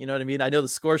 You know what I mean? I know the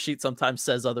score sheet sometimes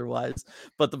says otherwise,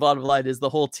 but the bottom line is the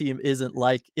whole team isn't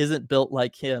built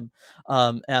like him.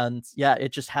 And yeah,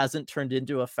 it just hasn't turned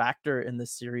into a factor in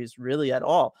this series really at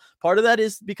all. Part of that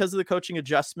is because of the coaching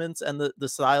adjustments and the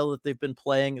style that they've been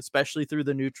playing, especially through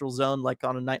the neutral zone, like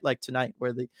on a night like tonight,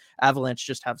 where the Avalanche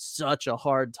just have such a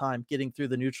hard time getting through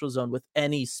the neutral zone with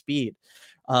any speed.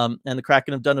 And the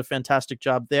Kraken have done a fantastic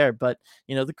job there. But,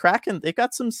 the Kraken, they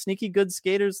got some sneaky good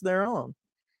skaters of their own.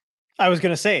 I was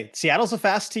going to say Seattle's a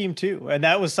fast team too. And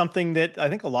that was something that I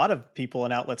think a lot of people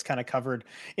and outlets kind of covered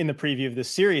in the preview of this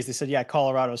series. They said, yeah,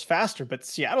 Colorado's faster, but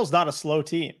Seattle's not a slow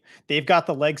team. They've got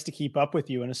the legs to keep up with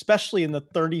you. And especially in the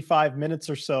 35 minutes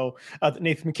or so that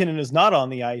Nathan MacKinnon is not on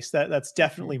the ice, that's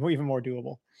definitely even more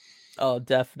doable. Oh,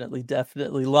 definitely.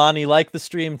 Definitely. Lonnie, like the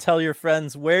stream, tell your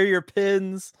friends, wear your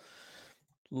pins.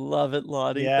 Love it,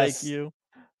 Lonnie. Yes. Thank you.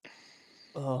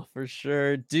 Oh, for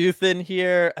sure. Doothin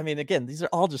here. I mean, again, these are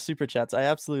all just super chats. I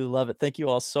absolutely love it. Thank you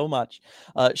all so much.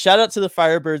 Shout out to the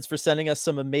Firebirds for sending us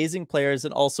some amazing players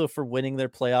and also for winning their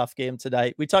playoff game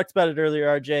tonight. We talked about it earlier,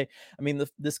 RJ. I mean,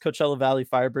 this Coachella Valley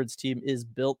Firebirds team is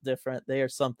built different. They are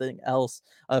something else.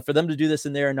 For them to do this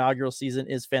in their inaugural season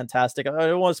is fantastic. I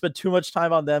don't want to spend too much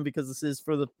time on them because this is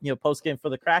for the post game for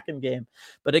the Kraken game.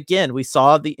 But again, we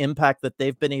saw the impact that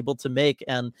they've been able to make,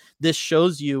 and this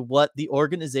shows you what the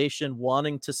organization wanting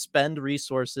to spend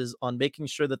resources on making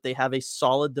sure that they have a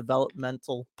solid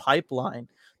developmental pipeline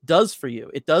does for you.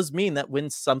 It does mean that when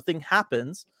something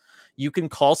happens, you can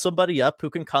call somebody up who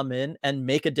can come in and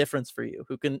make a difference for you,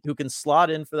 who can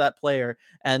slot in for that player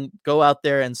and go out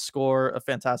there and score a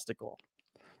fantastic goal.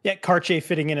 Yeah, Karche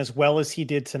fitting in as well as he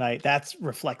did tonight. That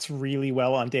reflects really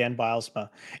well on Dan Bilesma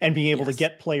and being able to Yes.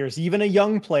 get players, even a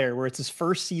young player where it's his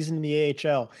first season in the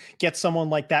AHL, get someone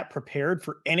like that prepared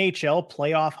for NHL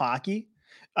playoff hockey.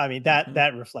 I mean, that Mhm.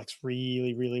 that reflects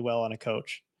really, really well on a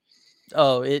coach.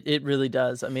 Oh, it really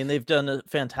does. I mean, they've done a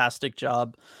fantastic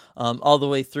job all the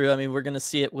way through. I mean, we're going to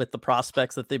see it with the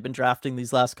prospects that they've been drafting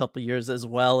these last couple of years, as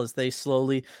well as they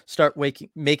slowly start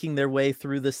making their way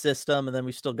through the system. And then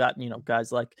we still got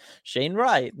guys like Shane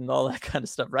Wright and all that kind of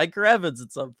stuff. Riker Evans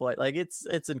at some point. Like it's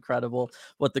incredible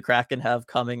what the Kraken have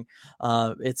coming.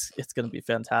 It's going to be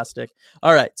fantastic.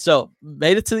 All right, so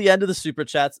made it to the end of the super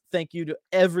chats. Thank you to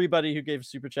everybody who gave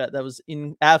super chat. That was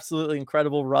an absolutely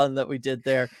incredible run that we did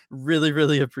there. Really,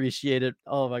 really appreciate it.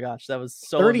 Oh my gosh, that was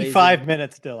so amazing. 35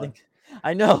 minutes, Dylan.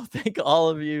 I know. Thank all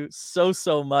of you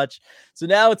so much. So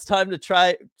now it's time to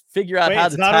try figure out Wait, how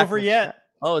it's to not over tackle. yet.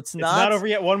 Oh, it's It's not not. over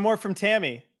yet. One more from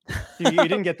Tammy. You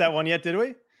didn't get that one yet, did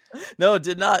we? No,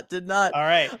 did not. All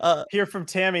right. Uh, Here from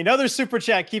Tammy. Another super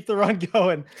chat. Keep the run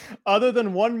going. Other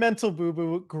than one mental boo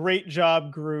boo, great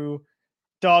job, Gru.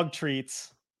 Dog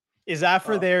treats. Is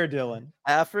Afra oh. there, Dylan?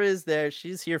 Afra is there.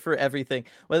 She's here for everything.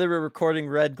 Whether we're recording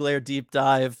Red Glare Deep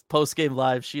Dive, post game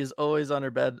live, she is always on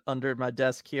her bed under my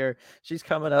desk here. She's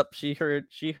coming up. She heard.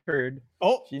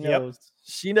 Oh, She yep. knows.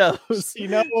 She knows. You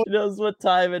know, She knows what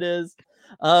time it is.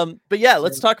 But yeah,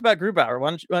 let's talk about Grubauer.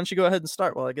 Why don't you go ahead and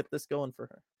start while I get this going for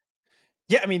her?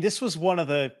 yeah, I mean, this was one of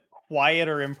the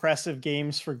quieter, impressive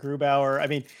games for Grubauer. I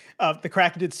mean, the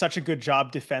Kraken did such a good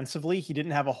job defensively. He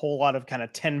didn't have a whole lot of kind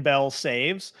of 10 bell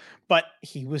saves, but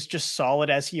he was just solid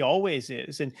as he always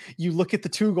is. And you look at the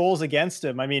two goals against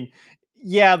him. I mean,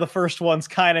 yeah, the first one's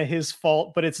kind of his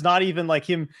fault, but it's not even like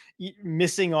him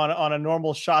missing on a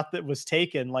normal shot that was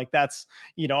taken. Like that's,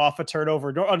 off a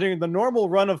turnover under the normal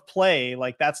run of play.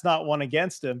 Like that's not one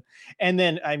against him. And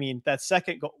then, I mean, that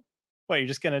second goal, what, you're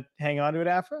just gonna hang on to it,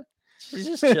 Afra? She's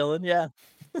just chilling. Yeah.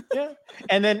 Yeah.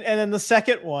 And then the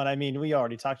second one, I mean, we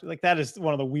already talked, like that is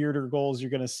one of the weirder goals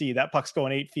you're gonna see. That puck's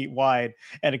going 8 feet wide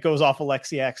and it goes off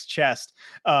Alexiak's chest.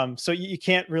 So you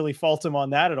can't really fault him on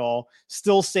that at all.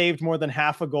 Still saved more than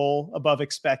half a goal above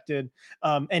expected.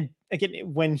 And again,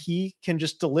 when he can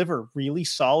just deliver really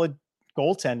solid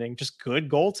goaltending, just good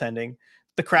goaltending,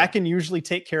 the Yeah. Kraken usually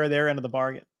take care of their end of the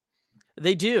bargain.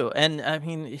 They do, and I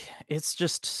mean, it's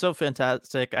just so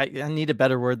fantastic. I need a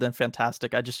better word than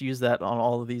fantastic. I just use that on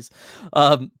all of these.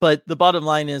 But the bottom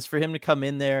line is for him to come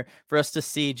in there, for us to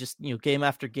see just game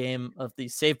after game of the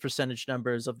save percentage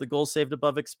numbers, of the goals saved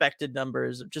above expected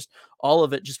numbers, of just all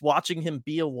of it. Just watching him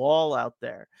be a wall out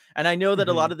there, and I know that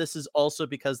a lot Mhm. of this is also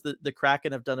because the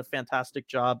Kraken have done a fantastic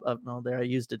job of. Oh, there I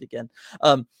used it again.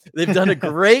 They've done a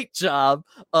great job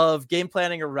of game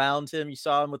planning around him. You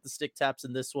saw him with the stick taps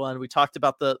in this one. We talked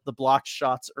about the blocked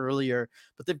shots earlier,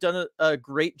 but they've done a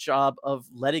great job of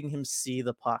letting him see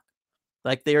the puck.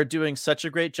 Like they are doing such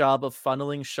a great job of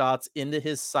funneling shots into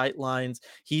his sight lines.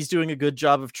 He's doing a good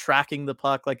job of tracking the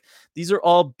puck. Like these are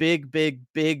all big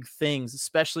things,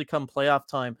 especially come playoff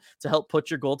time, to help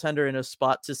put your goaltender in a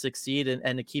spot to succeed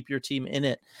and to keep your team in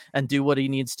it and do what he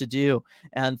needs to do.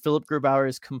 And Philip Grubauer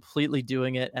is completely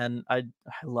doing it. And I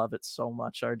love it so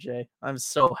much, RJ. I'm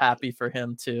so happy for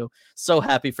him too. So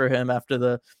happy for him after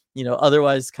the,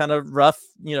 otherwise kind of rough,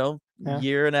 Yeah.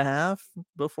 year and a half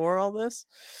before all this.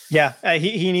 Yeah,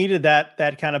 he needed that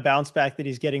kind of bounce back that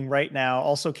he's getting right now.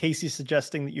 Also, Casey's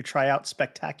suggesting that you try out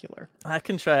spectacular. I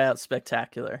can try out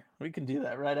spectacular. We can do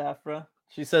that, right, Afra?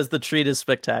 She says the treat is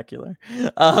spectacular.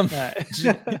 Uh,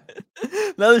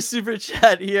 Another super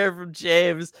chat here from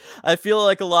James. I feel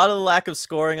like a lot of the lack of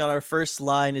scoring on our first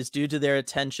line is due to their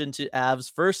attention to Av's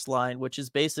first line, which is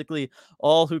basically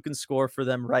all who can score for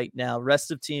them right now.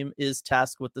 Rest of team is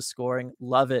tasked with the scoring.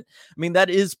 Love it. I mean, that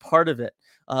is part of it.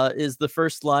 Is the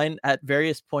first line at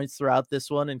various points throughout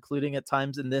this one, including at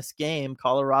times in this game.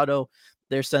 Colorado,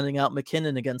 they're sending out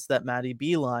McKinnon against that Matty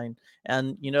B line.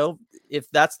 And, if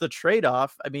that's the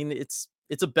trade-off, I mean, it's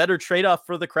a better trade-off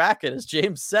for the Kraken, as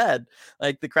James said.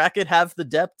 Like the Kraken have the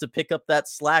depth to pick up that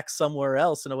slack somewhere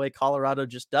else in a way Colorado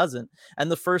just doesn't. And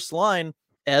the first line,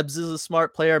 Ebbs is a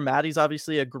smart player. Matty's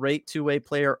obviously a great two-way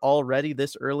player already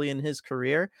this early in his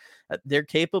career. They're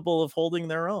capable of holding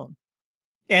their own.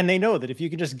 and they know that if you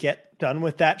can just get done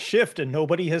with that shift and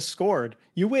nobody has scored,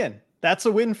 you win. That's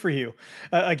a win for you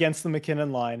against the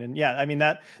McKinnon line. And yeah, I mean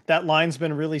that line's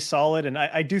been really solid. And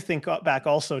I do think back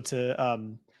also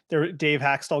to Dave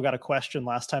Hackstall got a question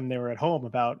last time they were at home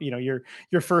about your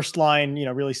first line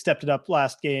really stepped it up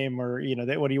last game, or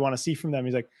what do you want to see from them?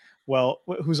 He's like, well,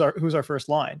 who's our first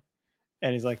line?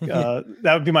 And he's like, that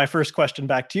would be my first question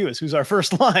back to you, is who's our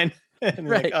first line? And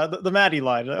Right. like the Maddie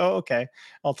line. Oh, okay.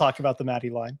 I'll talk about the Maddie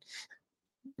line.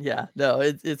 Yeah, no,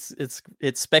 it's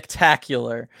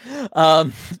spectacular.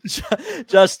 Um,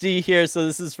 Justy here. So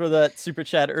this is for that super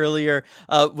chat earlier.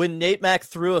 When Nate Mack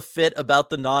threw a fit about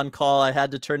the non-call, I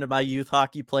had to turn to my youth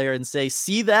hockey player and say,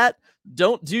 "See that?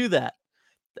 Don't do that."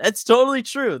 That's totally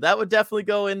true. That would definitely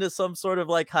go into some sort of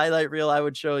like highlight reel I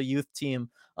would show a youth team.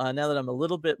 Now that I'm a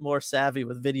little bit more savvy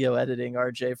with video editing,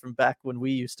 RJ, from back when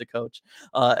we used to coach,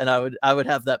 and I would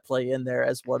have that play in there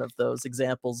as one of those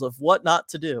examples of what not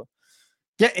to do.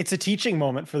 Yeah, it's a teaching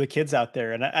moment for the kids out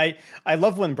there, and I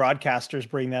love when broadcasters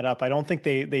bring that up. I don't think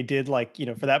they did, like,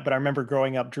 for that, but I remember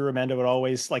growing up, Drew Amendo would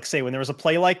always like say when there was a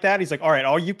play like that, he's like, "All right,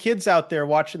 all you kids out there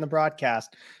watching the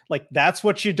broadcast, like that's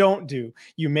what you don't do.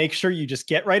 You make sure you just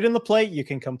get right in the play. You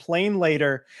can complain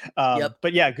later." Yep.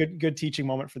 But yeah, good teaching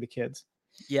moment for the kids.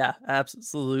 Yeah,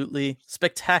 absolutely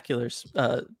spectacular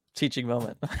teaching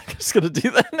moment. I'm just gonna do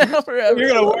that now forever. You're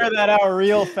gonna wear that out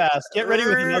real fast. Get ready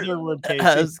with another word, I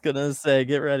Casey. was gonna say,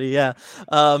 get ready. Yeah.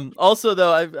 Also,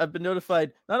 though, I've been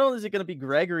notified. Not only is it gonna be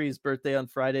Gregory's birthday on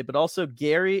Friday, but also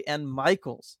Gary and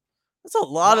Michael's. That's a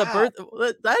lot of birth.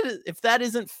 That is, if that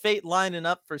isn't fate lining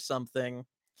up for something,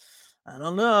 I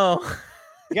don't know.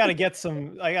 You got to get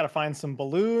some. I got to find some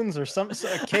balloons or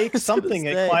a cake, something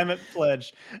at Say. Climate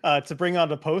Pledge to bring on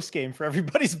the post game for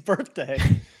everybody's birthday.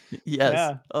 Yes.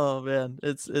 Yeah. Oh man,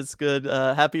 it's good.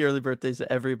 Happy early birthdays to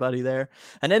everybody there,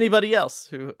 and anybody else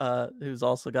who's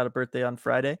also got a birthday on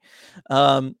Friday.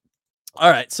 All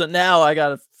right, so now I got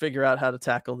to figure out how to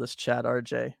tackle this chat,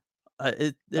 RJ.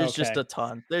 There's just a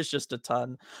ton. There's just a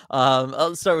ton.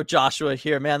 I'll start with Joshua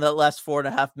here, man. That last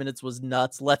 4.5 minutes was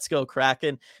nuts. Let's go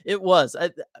Kraken. It was.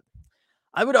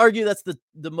 I would argue that's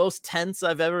the most tense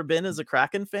I've ever been as a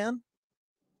Kraken fan.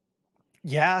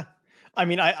 Yeah. I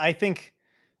mean, I think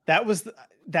that was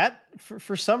that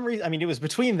for some reason. I mean, it was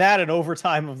between that and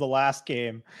overtime of the last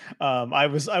game. I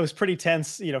was pretty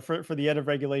tense, for the end of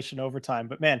regulation overtime.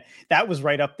 But man, that was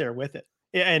right up there with it.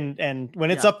 And when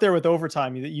it's up there with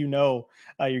overtime,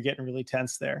 you're getting really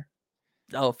tense there.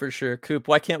 Oh, for sure. Coop,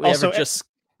 why can't we Also, ever just...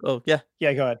 Oh, yeah.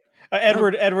 Yeah, go ahead.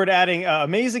 Edward adding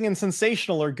amazing and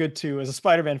sensational are good too. As a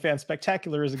Spider-Man fan,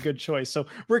 spectacular is a good choice. So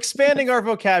we're expanding our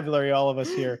vocabulary, all of us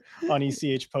here on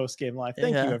ECH Postgame Live.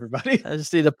 Thank you, everybody. I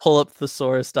just need to pull up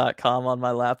thesaurus.com on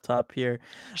my laptop here.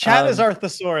 Chat is our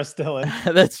thesaurus,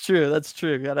 Dylan. That's true. That's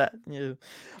true. Gotta,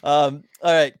 all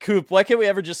right, Coop, why can't we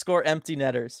ever just score empty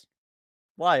netters?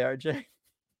 Why, RJ?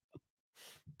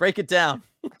 Break it down.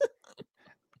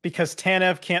 Because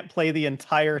Tanev can't play the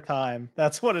entire time.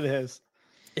 That's what it is.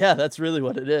 Yeah, that's really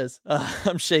what it is.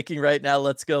 I'm shaking right now.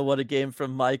 Let's go. What a game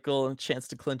from Michael, and a chance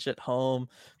to clinch at home.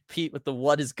 Pete with the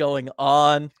what is going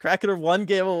on. Kraken are one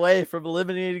game away from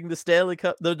eliminating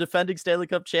the defending Stanley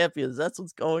Cup champions. That's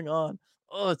what's going on.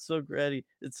 Oh, it's so great.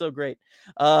 It's so great.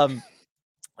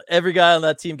 Every guy on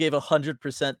that team gave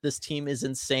 100%. This team is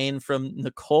insane. From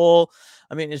Nicole.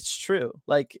 I mean, it's true.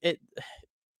 Like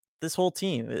this whole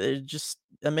team, it's just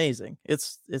amazing.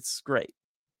 It's great.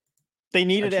 They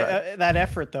needed that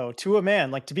effort, though, to a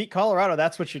man. Like, to beat Colorado,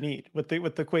 that's what you need. With the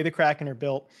way the Kraken are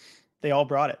built, they all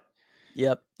brought it.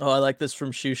 Yep. Oh, I like this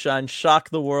from Shoeshine. Shock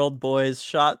the world, boys.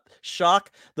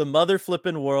 Shock the mother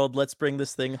flipping world. Let's bring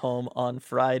this thing home on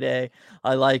Friday.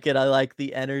 I like it. I like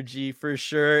the energy for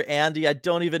sure. Andy, I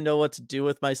don't even know what to do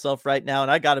with myself right now,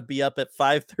 and I got to be up at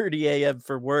 5:30 a.m.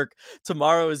 for work.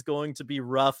 Tomorrow is going to be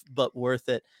rough, but worth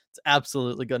it. It's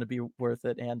absolutely going to be worth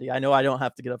it, Andy. I know I don't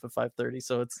have to get up at 5:30,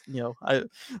 so it's, I'm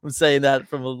saying that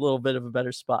from a little bit of a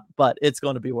better spot, but it's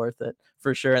going to be worth it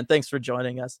for sure. And thanks for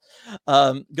joining us.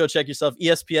 Go check yourself.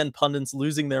 ESPN pundits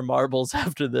losing their marbles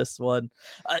after this one.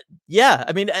 Yeah,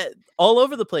 I mean, all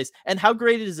over the place. And how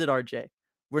great is it, RJ?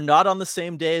 We're not on the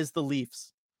same day as the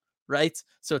Leafs, right?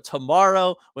 So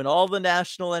tomorrow, when all the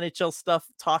national NHL stuff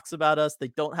talks about us, they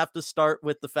don't have to start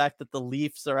with the fact that the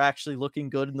Leafs are actually looking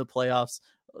good in the playoffs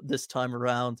this time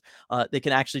around. They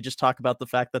can actually just talk about the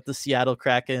fact that the Seattle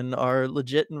Kraken are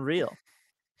legit and real.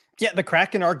 Yeah, the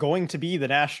Kraken are going to be the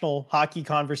national hockey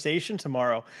conversation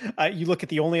tomorrow. You look at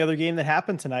the only other game that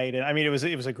happened tonight, and I mean, it was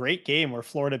a great game where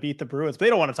Florida beat the Bruins. But they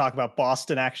don't want to talk about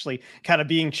Boston actually kind of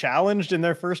being challenged in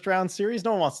their first round series.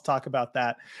 No one wants to talk about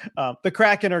that. The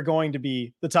Kraken are going to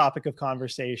be the topic of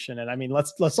conversation, and I mean,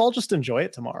 let's all just enjoy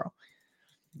it tomorrow.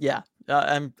 Yeah,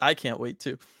 I can't wait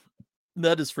to.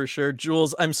 That is for sure.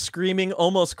 Jules, I'm screaming,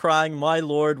 almost crying. My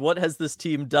Lord, what has this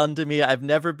team done to me? I've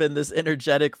never been this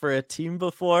energetic for a team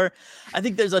before. I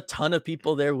think there's a ton of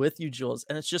people there with you, Jules.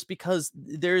 And it's just because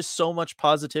there is so much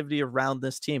positivity around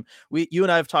this team. You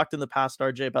and I have talked in the past,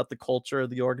 RJ, about the culture of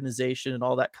the organization and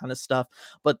all that kind of stuff.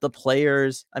 But the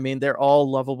players, I mean, they're all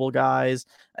lovable guys.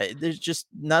 There's just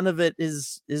none of it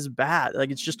is bad. Like,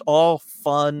 it's just all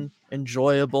fun,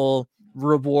 enjoyable,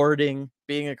 rewarding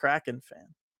being a Kraken fan.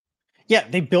 Yeah,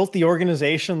 they built the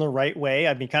organization the right way.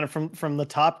 I mean, kind of from the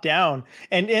top down,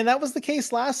 and that was the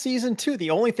case last season too.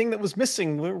 The only thing that was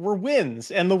missing were wins,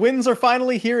 and the wins are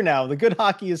finally here now. The good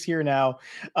hockey is here now,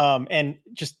 and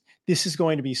just this is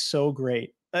going to be so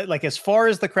great. Like as far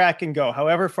as the Kraken go,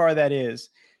 however far that is,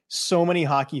 so many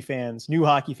hockey fans, new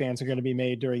hockey fans, are going to be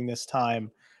made during this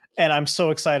time. And I'm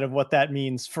so excited of what that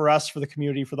means for us, for the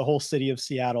community, for the whole city of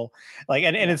Seattle. Like,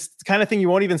 and it's the kind of thing you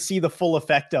won't even see the full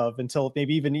effect of until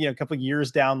maybe even, a couple of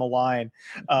years down the line,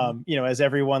 as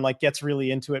everyone like gets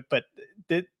really into it. But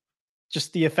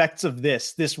just the effects of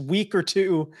this week or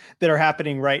two that are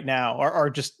happening right now are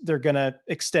just, they're going to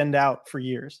extend out for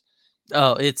years.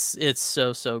 Oh, it's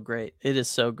so great. It is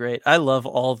so great. I love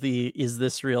all the "is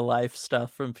this real life"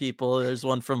 stuff from people. There's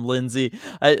one from Lindsay.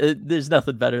 There's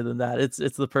nothing better than that. It's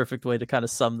the perfect way to kind of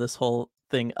sum this whole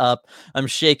thing up. I'm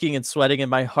shaking and sweating,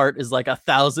 and my heart is like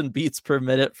 1,000 beats per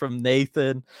minute from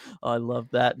Nathan. Oh, I love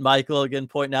that. Michael again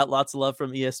pointing out lots of love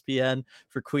from ESPN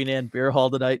for Queen Anne Beer Hall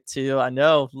tonight too. I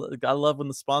know, I love when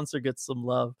the sponsor gets some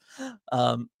love.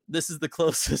 This is the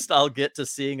closest I'll get to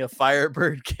seeing a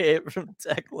Firebird game from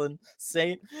Declan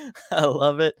Saint. I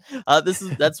love it.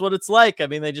 That's what it's like. I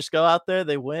mean, they just go out there,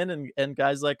 they win, and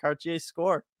guys like Cartier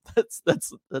score. That's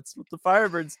what the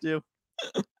Firebirds do.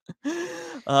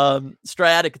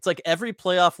 Striatic, it's like every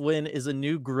playoff win is a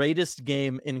new greatest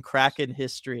game in Kraken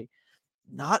history.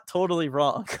 Not totally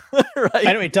wrong, right?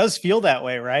 I know it does feel that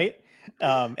way, right?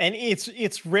 And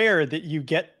it's rare that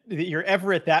you're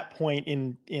ever at that point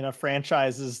in a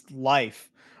franchise's life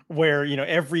where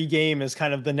every game is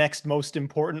kind of the next most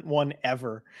important one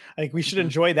ever. I think we should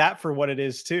enjoy that for what it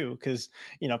is too, because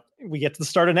we get to the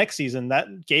start of next season.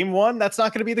 That game one, that's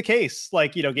not going to be the case.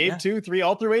 Like game 2, 3,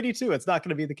 all through 82, it's not going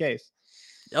to be the case.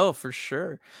 Oh, for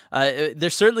sure.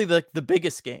 There's certainly the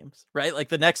biggest games, right? Like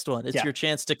the next one, it's your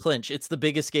chance to clinch. It's the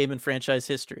biggest game in franchise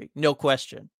history, no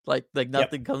question. Like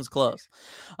nothing comes close.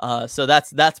 So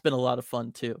that's been a lot of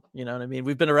fun too. You know what I mean?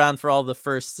 We've been around for all the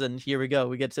firsts, and here we go.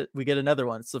 We get another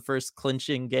one. It's the first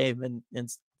clinching game in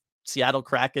Seattle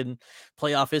Kraken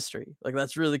playoff history. Like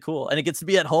that's really cool, and it gets to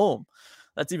be at home.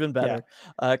 That's even better.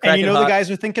 And the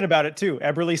guys are thinking about it too.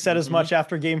 Eberle said as much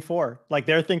after game 4. Like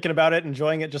they're thinking about it,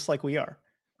 enjoying it just like we are.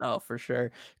 Oh, for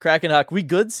sure. Kraken Hawk. We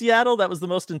good, Seattle? That was the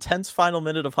most intense final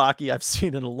minute of hockey I've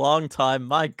seen in a long time.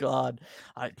 My God.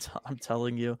 I'm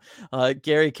telling you.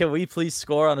 Gary, can we please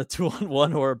score on a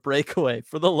 2-on-1 or a breakaway?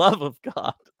 For the love of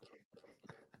God.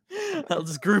 I'll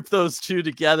just group those two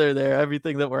together there.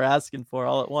 Everything that we're asking for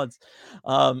all at once.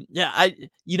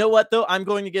 You know what, though? I'm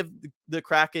going to give the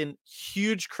Kraken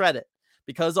huge credit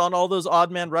because on all those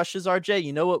odd man rushes, RJ,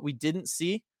 you know what we didn't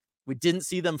see? We didn't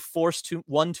see them force too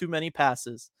many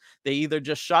passes. They either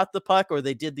just shot the puck or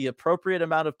they did the appropriate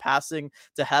amount of passing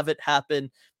to have it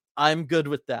happen. I'm good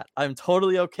with that. I'm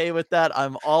totally okay with that.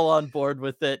 I'm all on board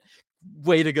with it.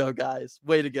 Way to go, guys.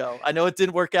 Way to go. I know it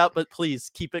didn't work out, but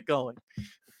please keep it going.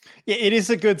 Yeah, it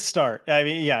is a good start. I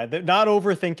mean, not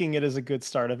overthinking it is a good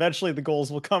start. Eventually the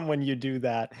goals will come when you do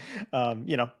that.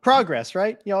 Progress,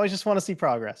 right? You always just want to see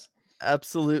progress.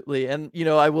 Absolutely. And,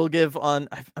 I will give on,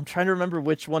 I'm trying to remember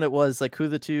which one it was, like who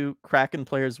the two Kraken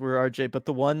players were, RJ, but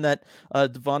the one that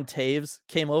Devon Taves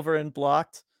came over and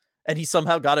blocked and he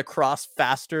somehow got across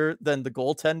faster than the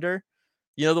goaltender.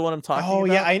 You know the one I'm talking about? Oh,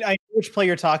 yeah. I know which player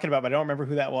you're talking about, but I don't remember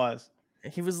who that was.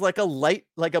 He was like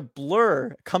a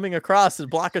blur coming across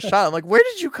and block a shot. I'm like, where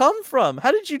did you come from?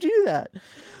 How did you do that?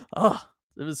 Oh,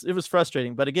 it was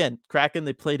frustrating, but again, Kraken,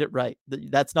 they played it right.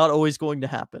 That's not always going to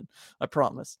happen. I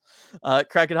promise.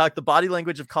 Kraken Hawk, the body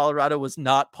language of Colorado was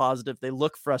not positive. They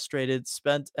look frustrated,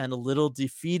 spent, and a little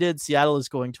defeated. Seattle is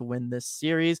going to win this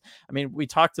series. I mean, we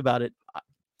talked about it.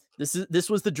 This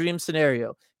was the dream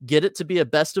scenario. Get it to be a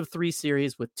best of 3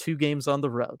 series with 2 games on the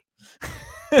road.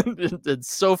 and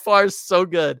so far, so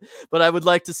good. But I would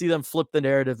like to see them flip the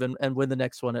narrative and win the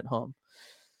next one at home.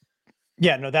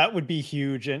 Yeah, no, that would be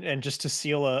huge. And just to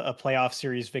seal a playoff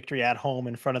series victory at home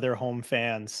in front of their home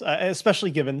fans, especially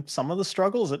given some of the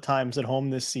struggles at times at home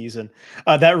this season,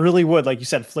 that really would, like you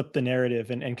said, flip the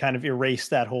narrative and kind of erase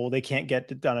that whole they can't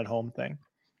get it done at home thing.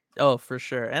 Oh, for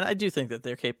sure. And I do think that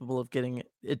they're capable of getting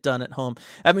it done at home.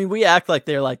 I mean, we act like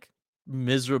they're like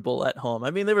miserable at home.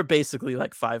 I mean, they were basically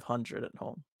like 500 at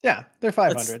home. Yeah, they're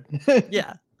That's 500.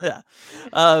 yeah, yeah.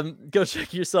 Go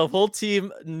check yourself. Whole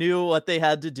team knew what they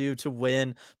had to do to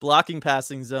win. Blocking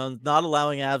passing zones, not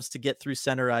allowing Avs to get through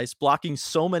center ice, blocking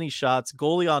so many shots,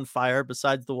 goalie on fire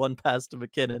besides the one pass to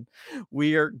McKinnon.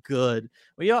 We are good.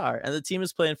 We are. And the team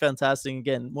is playing fantastic.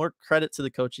 Again, more credit to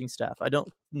the coaching staff. I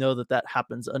don't know that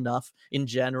happens enough in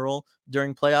general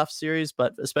during playoff series,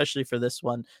 but especially for this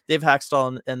one, Dave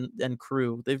Hackstall and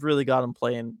crew, they've really got them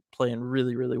playing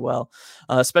really, really well.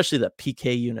 Especially that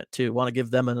PK unit too. Want to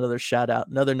give them another shout out.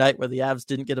 Another night where the Avs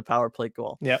didn't get a power play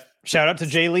goal. Yep. Shout out to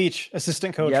Jay Leach,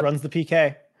 assistant coach, runs the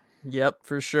PK. Yep,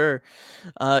 for sure.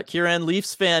 Kieran,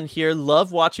 Leafs fan here.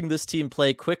 Love watching this team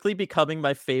play, quickly becoming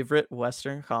my favorite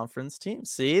Western Conference team.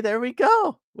 See, there we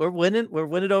go. We're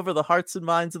winning over the hearts and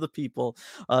minds of the people,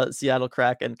 Seattle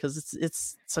Kraken, because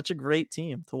it's such a great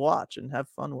team to watch and have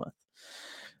fun with.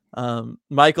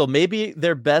 Michael, maybe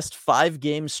their best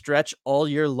 5-game stretch all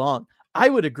year long. I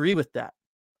would agree with that.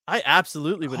 I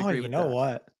absolutely would agree with that. You know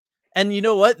what? And you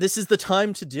know what? This is the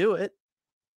time to do it.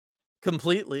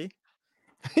 Completely.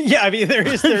 Yeah, I mean, there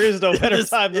is no better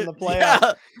time than the playoffs.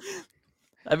 Yeah.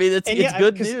 I mean, it's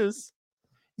good news.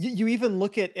 You even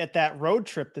look at that road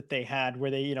trip that they had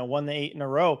where they, won the 8 in a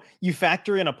row. You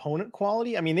factor in opponent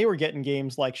quality. I mean, they were getting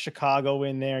games like Chicago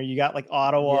in there. You got like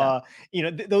Ottawa. Yeah.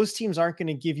 Those teams aren't going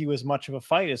to give you as much of a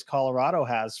fight as Colorado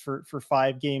has for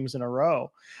 5 games in a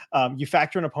row. You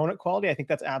factor in opponent quality. I think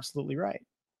that's absolutely right.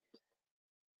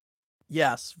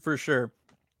 Yes, for sure.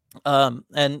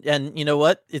 And you know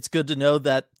what? It's good to know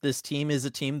that this team is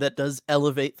a team that does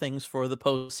elevate things for the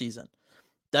postseason.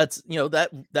 That's,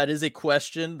 that is a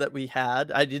question that we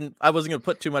had. I wasn't going to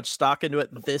put too much stock into it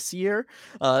this year.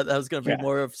 That was going to be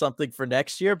more of something for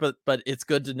next year, but it's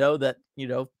good to know that,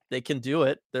 they can do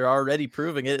it. They're already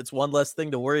proving it. It's one less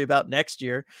thing to worry about next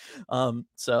year.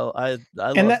 So I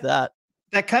love that.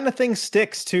 That kind of thing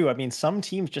sticks too. I mean, some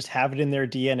teams just have it in their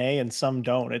DNA and some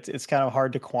don't. It's kind of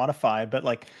hard to quantify, but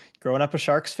like growing up a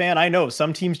Sharks fan, I know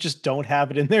some teams just don't have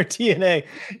it in their DNA,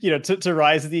 to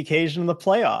rise to the occasion in the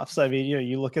playoffs. I mean,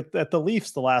 you look at the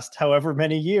Leafs the last however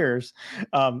many years.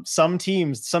 Some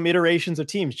teams, some iterations of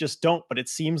teams just don't, but it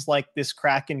seems like this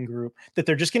Kraken group that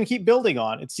they're just going to keep building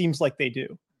on. It seems like they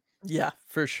do. Yeah,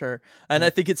 for sure. And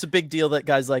I think it's a big deal that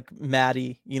guys like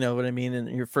Maddie, you know what I mean, in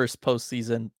your first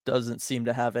postseason doesn't seem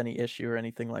to have any issue or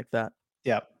anything like that.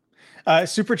 Yeah.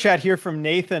 Super chat here from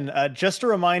Nathan. Just a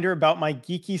reminder about my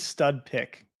geeky stud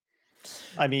pick.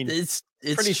 I mean, it's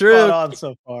pretty true. Spot on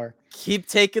so far. Keep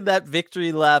taking that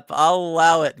victory lap. I'll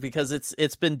allow it because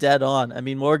it's been dead on. I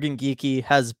mean, Morgan Geeky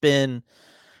has been,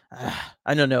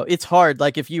 I don't know. It's hard.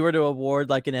 Like if you were to award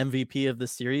like an MVP of the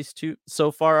series so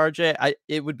far, RJ,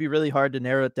 it would be really hard to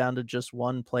narrow it down to just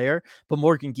one player. But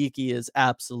Morgan Geeky is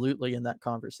absolutely in that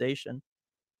conversation.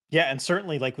 Yeah, and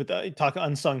certainly like with talk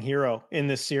unsung hero in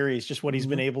this series, just what he's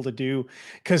been able to do.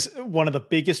 Because one of the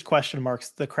biggest question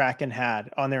marks the Kraken had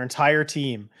on their entire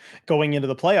team going into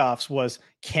the playoffs was,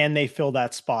 can they fill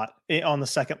that spot on the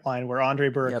second line where Andre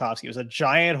Burakovsky was a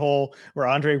giant hole where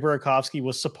Andre Burakovsky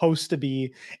was supposed to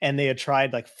be, and they had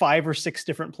tried like 5 or 6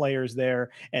 different players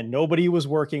there, and nobody was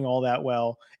working all that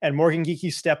well. And Morgan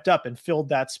Geeky stepped up and filled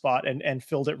that spot and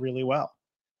filled it really well.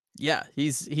 Yeah,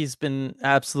 he's been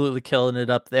absolutely killing it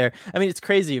up there. I mean, it's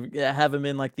crazy to have him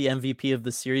in like the MVP of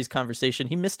the series conversation.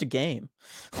 He missed a game.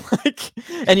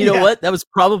 And you know what? That was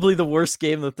probably the worst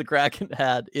game that the Kraken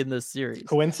had in this series.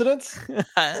 Coincidence?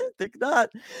 I think not.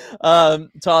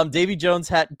 Tom, Davy Jones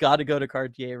hat got to go to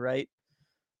Cartier, right?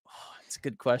 Oh, it's a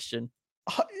good question.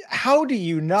 How do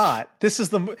you not? This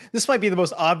might be the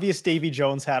most obvious Davy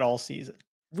Jones hat all season.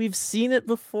 We've seen it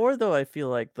before though, I feel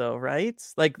like though, right?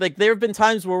 Like there have been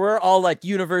times where we're all like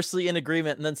universally in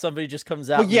agreement and then somebody just comes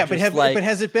out. Well, yeah, but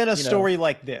has it been a story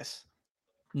like this?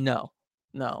 No.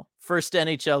 First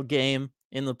NHL game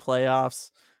in the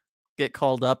playoffs, get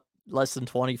called up less than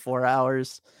 24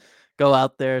 hours, go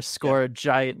out there, score a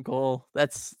giant goal.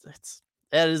 That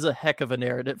is a heck of a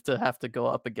narrative to have to go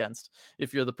up against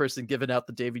if you're the person giving out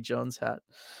the Davy Jones hat.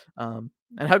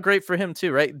 And how great for him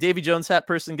too, right? Davy Jones hat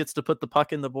person gets to put the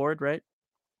puck in the board, right?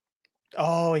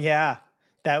 Oh yeah,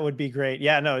 that would be great.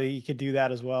 Yeah, no, you could do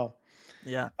that as well.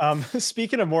 Yeah.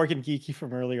 Speaking of Morgan Geeky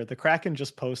from earlier, the Kraken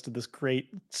just posted this great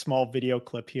small video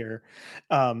clip here,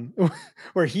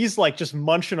 where he's like just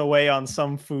munching away on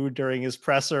some food during his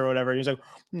presser or whatever. He's like,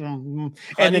 and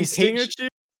then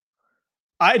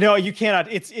I know you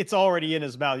cannot. It's already in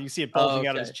his mouth. You see it bulging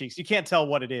out of his cheeks. You can't tell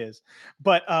what it is.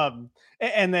 But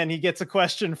and then he gets a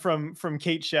question from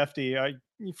Kate Shefty,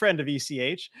 a friend of ECH.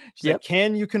 She's like,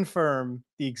 "Can you confirm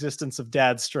the existence of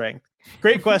dad's strength?"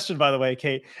 Great question, by the way,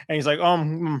 Kate. And he's like,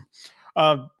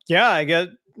 yeah, I get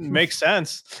makes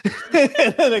sense.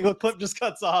 And then the clip just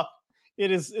cuts off.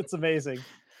 It's amazing.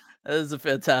 That is a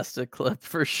fantastic clip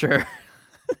for sure.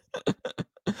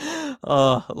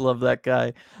 Oh, I love that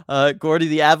guy. Gordy,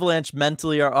 the Avalanche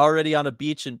mentally are already on a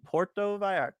beach in Porto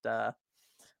Vallarta.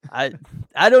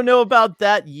 I don't know about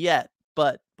that yet,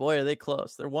 but boy, are they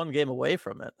close. They're one game away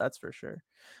from it. That's for sure.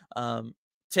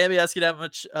 Tammy asking how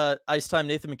much ice time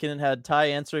Nathan McKinnon had. Ty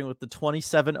answering with the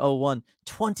 27:01.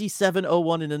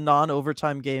 27:01 in a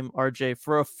non-overtime game, RJ,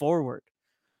 for a forward.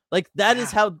 Like, that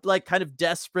is how, like, kind of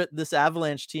desperate this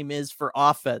Avalanche team is for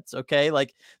offense, okay?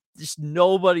 Like, just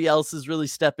nobody else is really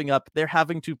stepping up. They're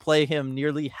having to play him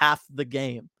nearly half the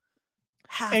game.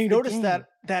 And you notice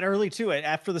that early too,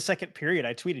 after the second period,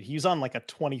 I tweeted he was on like a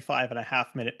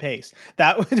 25.5 minute pace.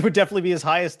 That would definitely be his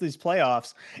highest these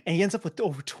playoffs. And he ends up with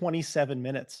over 27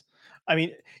 minutes. I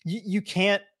mean, you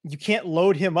can't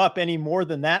load him up any more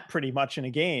than that pretty much in a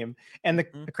game. And the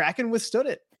Kraken withstood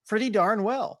it pretty darn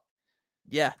well.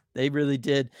 Yeah, they really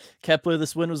did. Kepler,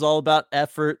 this win was all about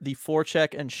effort. The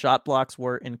forecheck and shot blocks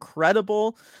were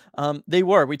incredible. They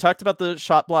were. We talked about the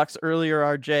shot blocks earlier,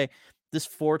 RJ. This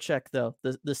forecheck, though,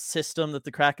 the system that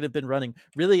the Kraken have been running,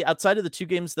 really outside of the 2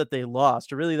 games that they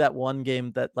lost, or really that one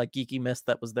game that like Geeky missed,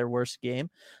 that was their worst game.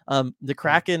 The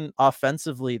Kraken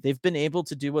offensively, they've been able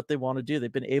to do what they want to do. They've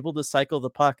been able to cycle the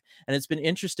puck, and it's been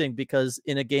interesting because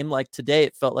in a game like today,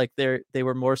 it felt like they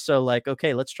were more so like,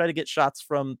 okay, let's try to get shots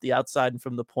from the outside and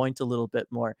from the point a little bit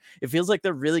more. It feels like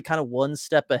they're really kind of one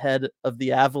step ahead of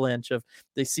the Avalanche.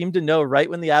 They seem to know right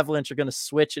when the Avalanche are going to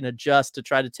switch and adjust to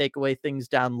try to take away things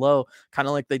down low, kind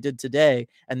of like they did today,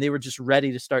 and they were just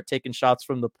ready to start taking shots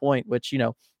from the point, which, you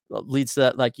know, leads to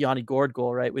that like Yanni Gourde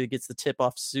goal, right, where he gets the tip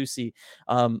off Susie.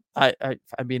 I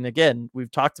mean, again,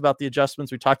 we've talked about the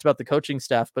adjustments, we talked about the coaching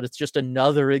staff, but it's just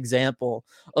another example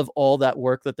of all that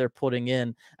work that they're putting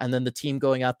in, and then the team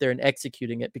going out there and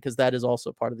executing it, because that is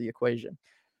also part of the equation.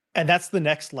 And that's the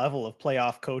next level of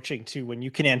playoff coaching too, when you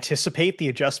can anticipate the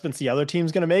adjustments the other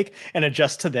team's going to make and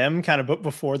adjust to them kind of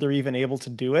before they're even able to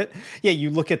do it. Yeah,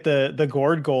 you look at the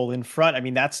Gourde goal in front. I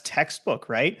mean, that's textbook,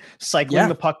 right? Cycling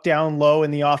the puck down low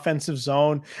in the offensive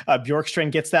zone.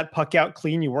 Bjorkstrand gets that puck out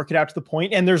clean. You work it out to the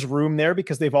point, and there's room there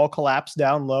because they've all collapsed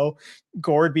down low.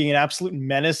 Gourde being an absolute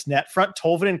menace net front.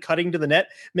 Tolvanen cutting to the net,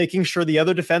 making sure the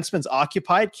other defenseman's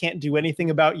occupied. Can't do anything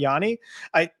about Yanni.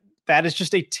 That is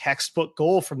just a textbook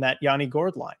goal from that Yanni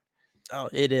Gourde line. Oh,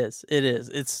 it is. It is.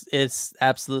 It's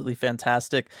absolutely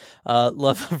fantastic.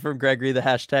 Love from Gregory, the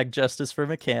hashtag justice for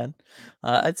McCann.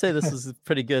 I'd say this is a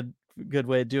pretty good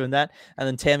way of doing that. And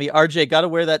then Tammy, RJ, got to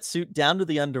wear that suit down to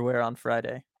the underwear on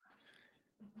Friday.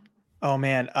 Oh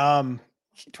man.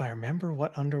 Do I remember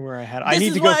what underwear I had? I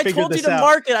need to go figure this out.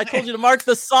 Mark it. I told you to mark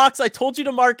the socks. I told you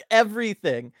to mark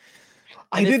everything.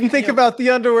 I didn't think about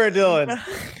the underwear, Dylan.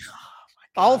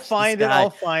 I'll find it.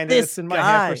 It's in my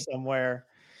hamper somewhere.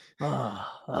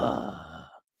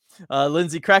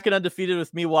 Lindsay, Kraken undefeated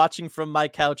with me watching from my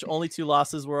couch. Only 2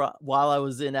 losses were while I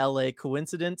was in LA.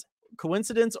 Coincidence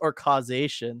or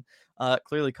causation?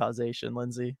 Clearly causation,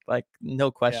 Lindsay. Like,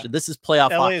 no question. Yeah. This is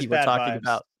playoff hockey we're talking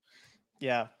about.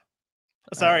 Yeah.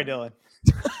 Sorry, Dylan.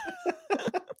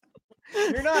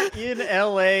 You're not in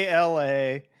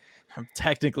LA. I'm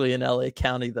technically in LA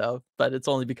County though, but it's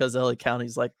only because LA County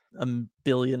is like a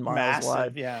billion miles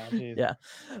wide. Yeah. Geez. Yeah.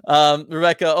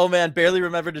 Rebecca, oh man, barely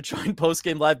remembered to join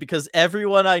Postgame Live because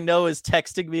everyone I know is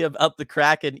texting me about the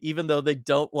Kraken, even though they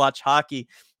don't watch hockey.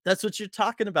 That's what you're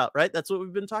talking about, right? That's what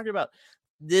we've been talking about.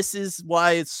 This is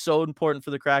why it's so important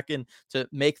for the Kraken to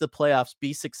make the playoffs,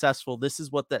 be successful. This is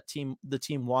what the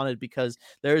team wanted, because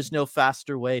there is no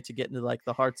faster way to get into like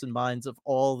the hearts and minds of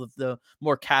all of the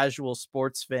more casual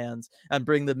sports fans and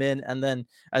bring them in. And then,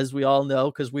 as we all know,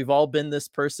 because we've all been this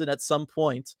person at some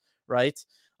point, right?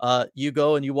 You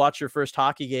go and you watch your first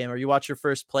hockey game or you watch your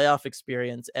first playoff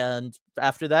experience. And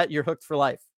after that, you're hooked for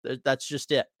life. That's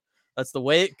just it. That's the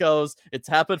way it goes. It's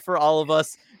happened for all of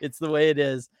us. It's the way it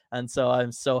is. And so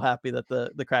I'm so happy that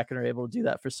the Kraken are able to do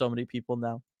that for so many people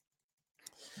now.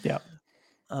 Yeah.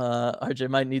 RJ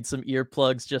might need some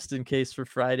earplugs just in case for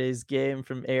Friday's game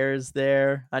from Ayers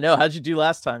there. I know. How'd you do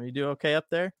last time? You do okay up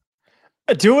there?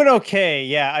 Doing okay.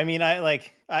 Yeah. I mean,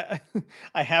 I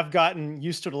have gotten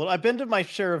used to it a little. I've been to my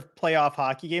share of playoff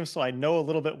hockey games, so I know a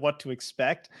little bit what to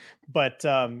expect. But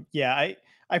yeah,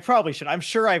 I probably should. I'm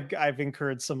sure I've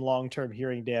incurred some long-term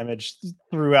hearing damage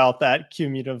throughout that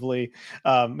cumulatively.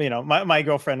 My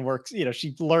girlfriend works,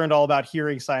 she learned all about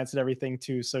hearing science and everything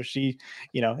too. So she,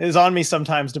 is on me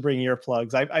sometimes to bring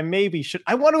earplugs. I maybe should.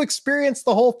 I want to experience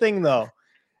the whole thing though.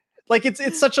 Like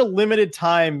it's such a limited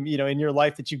time, in your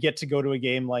life that you get to go to a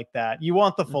game like that. You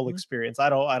want the full experience. I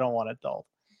don't want it dulled.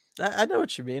 I know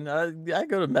what you mean. I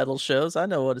go to metal shows. I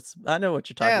know what you're Yeah,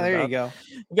 talking there you about. go.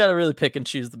 You got to really pick and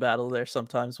choose the battle there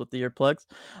sometimes with the earplugs.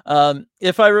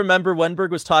 If I remember, Wenberg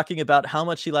was talking about how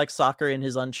much he likes soccer in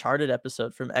his Uncharted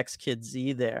episode from X Kid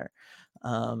Z there.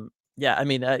 Yeah, I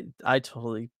mean, I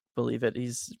totally believe it.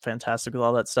 He's fantastic with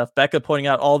all that stuff. Becca pointing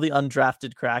out all the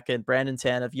undrafted Kraken: Brandon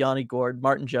Tanev, Yanni Gord,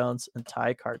 Martin Jones, and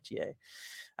Ty Cartier.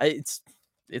 It's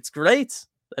great.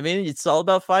 I mean, it's all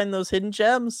about finding those hidden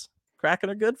gems.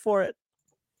 Kraken are good for it.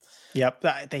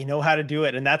 Yep, they know how to do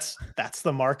it, and that's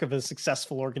the mark of a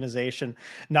successful organization.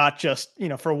 Not just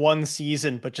for one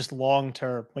season, but just long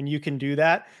term. When you can do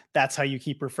that, that's how you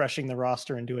keep refreshing the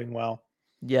roster and doing well.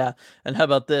 Yeah, and how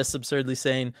about this? Absurdly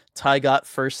saying Ty got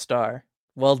first star,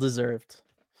 well deserved.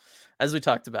 As we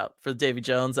talked about for Davy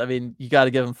Jones, I mean, you got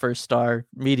to give him first star.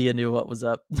 Media knew what was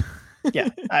up. Yeah,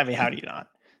 I mean, how do you not?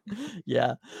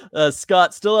 Yeah.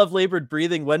 Scott, still have labored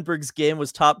breathing. Wenberg's game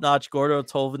was top notch. Gordo,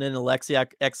 Tolvanen, and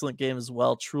Alexiak, excellent game as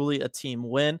well. Truly a team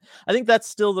win. I think that's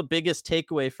still the biggest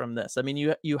takeaway from this. I mean,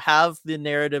 you have the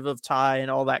narrative of Ty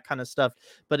and all that kind of stuff,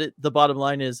 but the bottom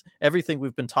line is everything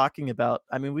we've been talking about.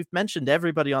 I mean, we've mentioned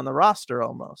everybody on the roster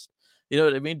almost. You know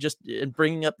what I mean? Just in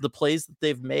bringing up the plays that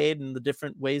they've made and the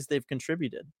different ways they've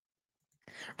contributed.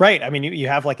 Right. I mean, you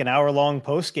have like an hour long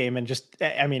post game, and just,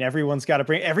 I mean, everyone's got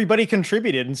to everybody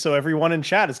contributed. And so everyone in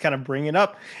chat is kind of bringing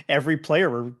up every player.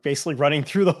 We're basically running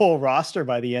through the whole roster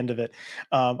by the end of it.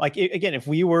 Again, if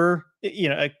we were,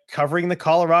 covering the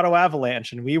Colorado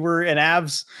Avalanche and we were an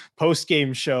Avs post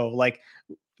game show, like,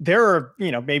 there are,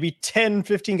 maybe 10,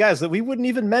 15 guys that we wouldn't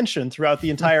even mention throughout the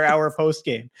entire hour post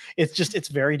game. It's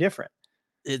very different.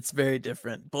 It's very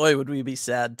different. Boy, would we be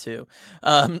sad too.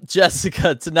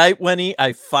 Jessica, tonight, Wenny,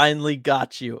 I finally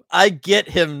got you. I get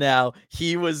him now.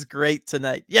 He was great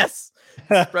tonight. Yes.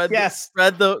 Yes.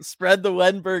 Spread the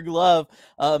Wenberg love.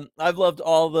 I've loved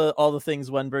all the things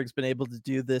Wenberg's been able to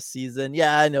do this season.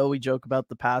 Yeah, I know we joke about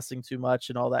the passing too much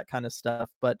and all that kind of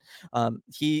stuff, but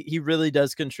he really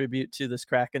does contribute to this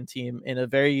Kraken team in a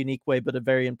very unique way, but a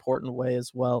very important way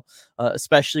as well.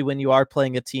 Especially when you are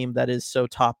playing a team that is so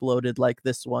top loaded like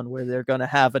this one, where they're going to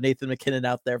have a Nathan McKinnon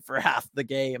out there for half the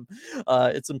game.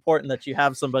 It's important that you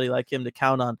have somebody like him to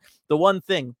count on. The one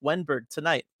thing, Wenberg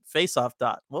tonight, face-off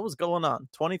dot. What was going on?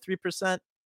 23%?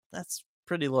 That's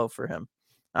pretty low for him.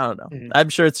 I don't know. Mm-hmm. I'm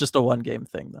sure it's just a one-game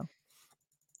thing, though.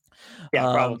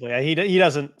 Yeah, probably. He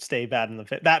doesn't stay that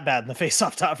bad in the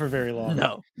face-off dot for very long.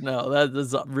 No, that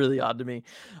is really odd to me.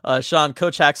 Sean,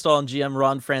 Coach Hackstall and GM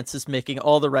Ron Francis making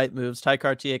all the right moves. Ty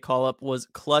Cartier call-up was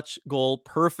clutch goal.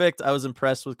 Perfect. I was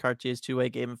impressed with Cartier's two-way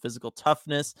game and physical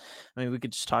toughness. I mean, we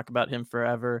could just talk about him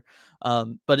forever.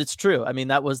 But it's true. I mean,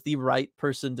 that was the right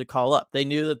person to call up. They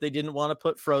knew that they didn't want to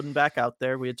put Froden back out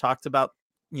there. We had talked about,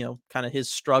 kind of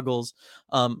his struggles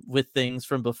with things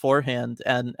from beforehand.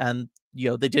 And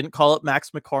they didn't call up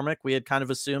Max McCormick. We had kind of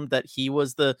assumed that he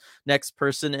was the next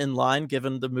person in line,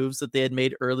 given the moves that they had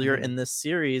made earlier in this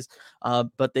series.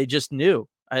 But they just knew.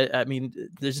 I mean,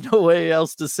 there's no way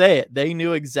else to say it. They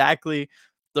knew exactly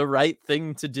the right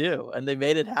thing to do, and they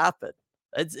made it happen.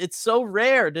 It's so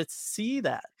rare to see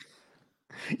that.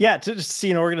 Yeah, to just see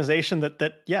an organization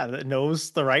that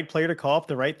knows the right player to call up,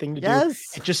 the right thing to do.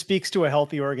 It just speaks to a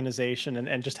healthy organization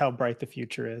and just how bright the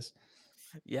future is.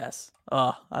 Yes.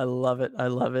 Oh, I love it. I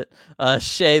love it.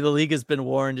 Shay, the league has been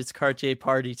warned. It's Cartier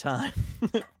party time.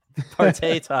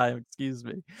 Party time, excuse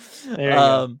me. There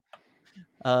you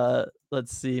go.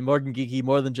 Let's see. Morgan Geeky,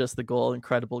 more than just the goal,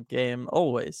 incredible game.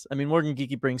 Always. I mean, Morgan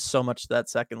Geeky brings so much to that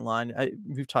second line.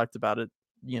 We've talked about it,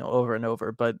 over and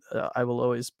over, but I will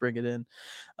always bring it in.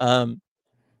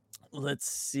 Let's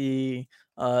see.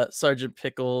 Sergeant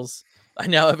Pickles. I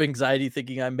now have anxiety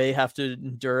thinking I may have to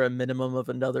endure a minimum of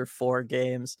another 4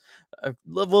 games.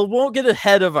 Won't get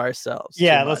ahead of ourselves.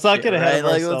 Yeah, let's not get ahead of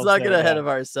ourselves. Let's not get ahead of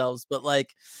ourselves. But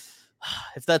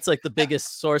if that's the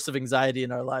biggest source of anxiety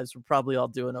in our lives, we're probably all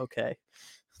doing okay.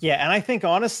 Yeah, and I think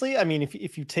honestly, I mean,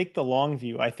 if you take the long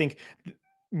view, I think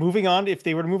moving on, if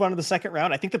they were to move on to the second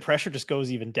round, I think the pressure just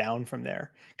goes even down from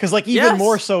there. Because even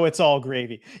more so, it's all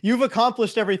gravy. You've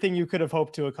accomplished everything you could have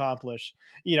hoped to accomplish.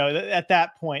 At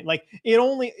that point, it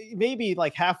only maybe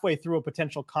halfway through a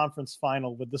potential conference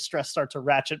final would the stress start to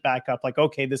ratchet back up.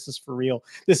 Okay, this is for real.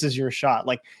 This is your shot.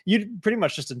 You'd pretty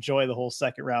much just enjoy the whole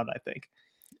second round, I think.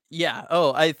 Yeah.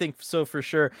 Oh, I think so for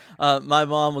sure. My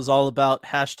mom was all about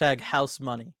 #house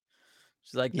money.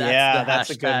 She's like,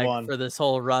 that's a good one for this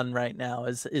whole run right now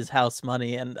is house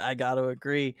money. And I got to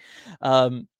agree.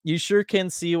 You sure can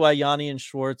see why Yanni and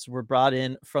Schwartz were brought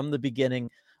in from the beginning.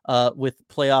 with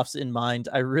playoffs in mind.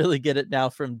 I really get it now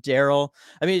from Daryl.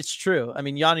 I mean, it's true. I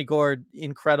mean, Yanni Gord,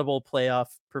 incredible playoff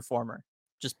performer,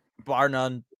 just bar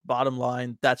none. Bottom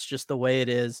line, that's just the way it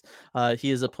is.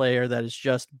 He is a player that is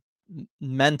just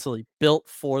mentally built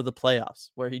for the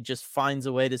playoffs, where he just finds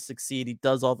a way to succeed. He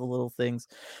does all the little things.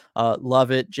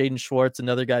 Love it. Jaden Schwartz,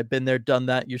 another guy, been there, done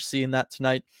that. You're seeing that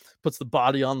tonight. Puts the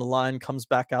body on the line, comes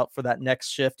back out for that next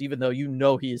shift, even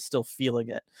though he is still feeling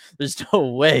it. There's no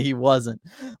way he wasn't.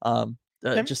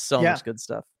 Just so much good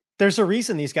stuff. There's a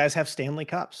reason these guys have Stanley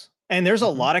Cups. And there's a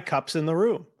lot of cups in the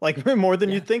room, like more than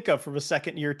you'd think of from a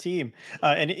second-year team.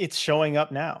 And it's showing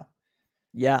up now.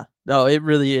 Yeah, no, it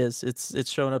really is.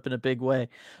 It's showing up in a big way.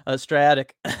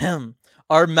 Stratic,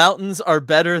 our mountains are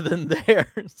better than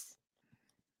theirs.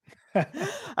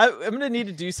 I'm going to need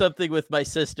to do something with my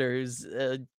sister, who's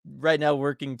right now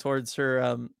working towards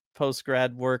her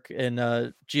post-grad work in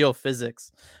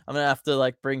geophysics. I'm going to have to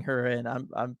like bring her in.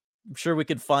 I'm sure we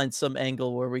could find some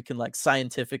angle where we can like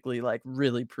scientifically like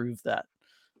really prove that.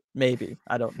 Maybe.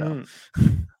 I don't know.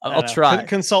 I'll try.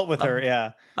 Consult with her.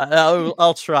 Yeah.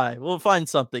 I'll try. We'll find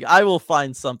something. I will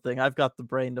find something. I've got the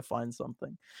brain to find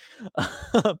something.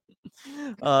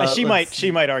 She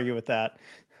might argue with that.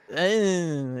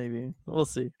 Maybe. We'll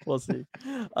see.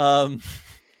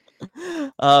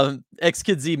 X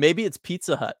Kid Z, maybe it's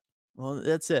Pizza Hut. Well,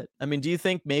 that's it. I mean, do you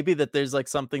think maybe that there's like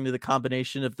something to the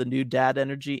combination of the new dad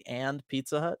energy and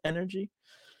Pizza Hut energy?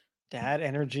 Dad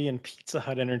energy and Pizza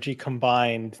Hut energy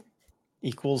combined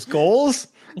equals goals?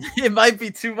 It might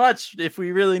be too much if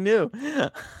we really knew.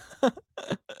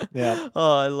 Yeah.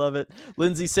 Oh, I love it.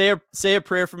 Lindsay, say a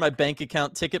prayer for my bank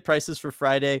account. Ticket prices for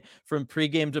Friday from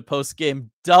pregame to postgame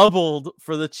doubled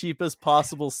for the cheapest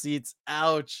possible seats.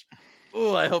 Ouch.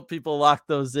 Oh, I hope people lock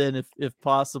those in if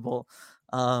possible.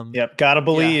 Yep, gotta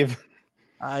believe. Yeah.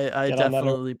 I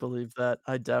definitely believe that.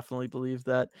 I definitely believe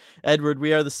that. Edward,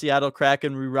 we are the Seattle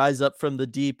Kraken. We rise up from the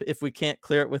deep. If we can't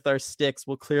clear it with our sticks,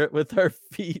 we'll clear it with our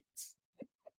feet.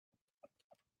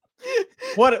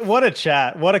 What a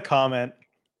chat. What a comment.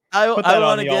 Put that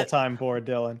on the all-time board,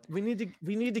 Dylan. We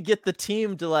need to get the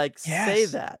team to like say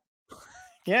that.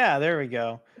 Yeah, there we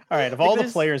go. All right, of all the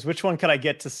players, which one could I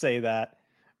get to say that?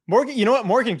 Morgan, you know what?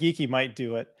 Morgan Geekie might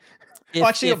do it.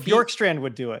 Bjorkstrand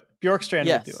would do it. Bjorkstrand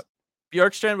would do it.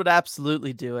 Bjorkstrand would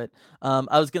absolutely do it.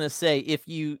 I was gonna say if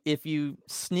you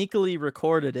sneakily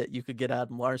recorded it, you could get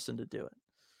Adam Larson to do it.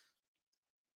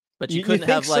 But you couldn't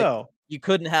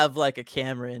have like a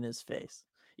camera in his face.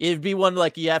 It'd be one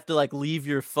like you have to like leave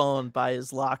your phone by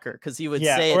his locker because he would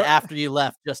say it after you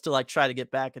left just to like try to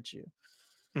get back at you.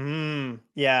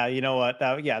 Yeah, you know what?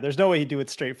 There's no way he'd do it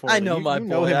straightforward. I know my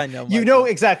boy. I know.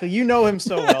 Exactly. You know him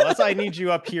so well. That's why I need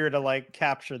you up here to like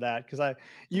capture that because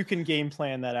you can game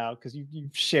plan that out because you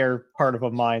share part of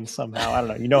a mind somehow. I don't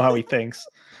know. You know how he thinks.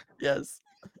 Yes.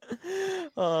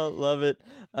 Oh, love it.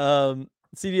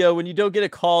 CDO, when you don't get a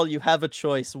call, you have a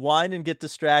choice: whine and get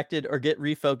distracted, or get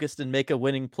refocused and make a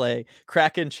winning play.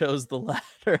 Kraken chose the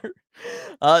latter.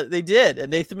 They did,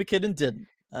 and Nathan McKinnon didn't.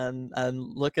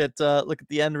 And look at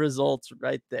the end results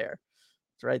right there.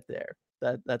 It's right there.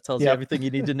 That tells you everything you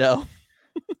need to know.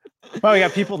 Well, we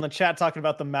got people in the chat talking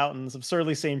about the mountains.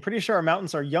 Absurdly saying, pretty sure our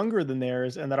mountains are younger than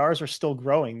theirs and that ours are still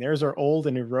growing. Theirs are old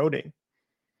and eroding.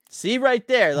 See right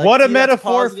there. Like, what a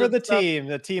metaphor for the team.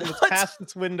 The team that's past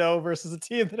its window versus a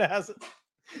team that hasn't.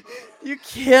 You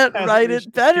can't write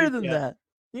it better than that.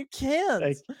 You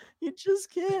can't. You just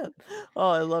can't. Oh,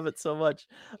 I love it so much.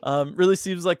 Really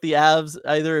seems like the Avs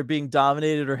either are being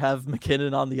dominated or have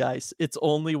McKinnon on the ice. It's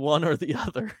only one or the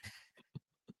other.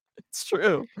 It's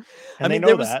true. And they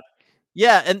know that.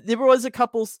 Yeah, and there was a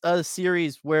couple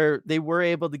series where they were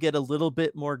able to get a little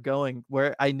bit more going,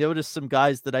 where I noticed some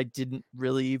guys that I didn't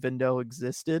really even know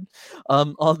existed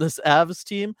on this Avs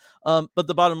team. But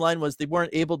the bottom line was they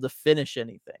weren't able to finish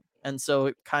anything. And so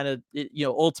it kind of,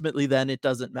 ultimately then it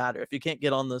doesn't matter. If you can't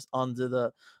get onto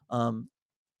the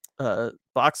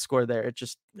box score there, it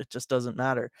just doesn't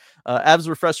matter. Avs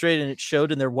were frustrated, and it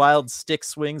showed in their wild stick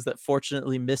swings that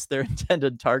fortunately missed their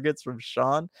intended targets from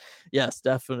Sean. Yes,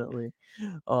 definitely.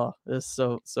 Oh, it's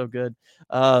so good.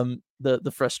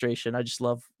 The frustration. I just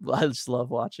love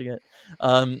watching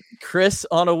it. Chris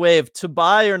on a wave: to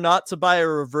buy or not to buy a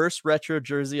reverse retro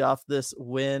jersey off this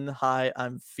win high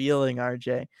I'm feeling,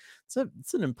 RJ?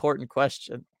 It's an important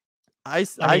question. I'd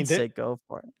say go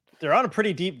for it. They're on a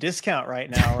pretty deep discount right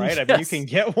now, right? I mean, you can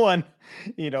get one,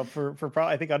 for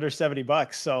probably, I think, under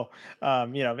 $70. So,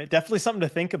 definitely something to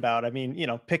think about. I mean,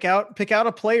 pick out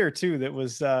a player too that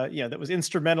was, that was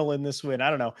instrumental in this win. I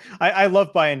don't know. I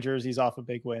love buying jerseys off of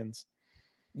big wins.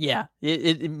 Yeah,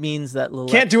 it means that little.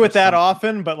 Can't do it that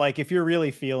often, but like if you're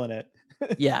really feeling it.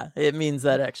 Yeah, it means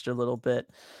that extra little bit.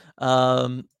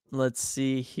 Let's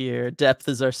see here. Depth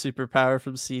is our superpower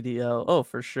from CDO. Oh,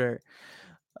 for sure.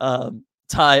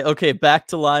 Ty, okay, back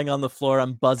to lying on the floor.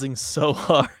 I'm buzzing so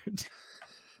hard.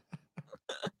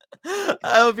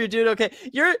 I hope you're doing okay.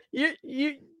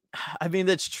 You I mean,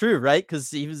 that's true, right?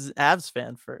 Because he was an Avs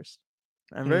fan first.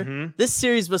 Remember? Mm-hmm. This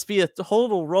series must be a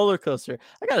total roller coaster.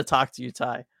 I gotta talk to you,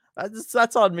 Ty.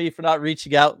 That's on me for not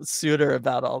reaching out sooner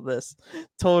about all this.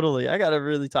 Totally. I gotta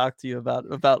really talk to you about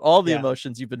all the Yeah.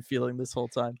 emotions you've been feeling this whole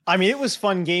time. I mean, it was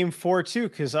fun game 4 too,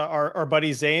 because our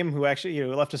buddy Zame, who actually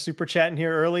left a super chat in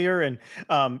here earlier,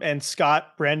 and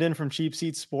Scott Brendan from Cheap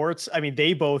Seat Sports. I mean,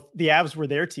 the Avs were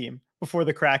their team before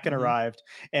the Kraken Mhm. arrived,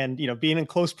 and being in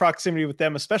close proximity with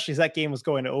them, especially as that game was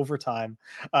going to overtime,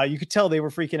 you could tell they were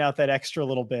freaking out that extra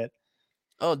little bit.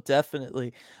 Oh,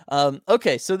 definitely.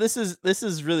 Okay, so this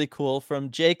is really cool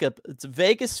from Jacob. It's a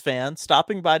Vegas fan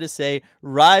stopping by to say,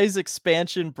 "Rise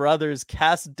expansion brothers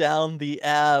cast down the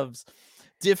Avs."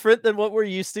 Different than what we're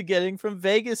used to getting from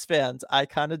Vegas fans. I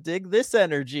kind of dig this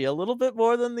energy a little bit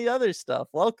more than the other stuff.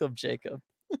 Welcome, Jacob.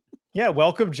 Yeah,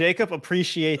 welcome, Jacob.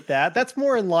 Appreciate that. That's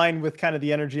more in line with kind of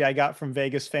the energy I got from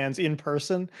Vegas fans in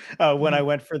person when I Mhm.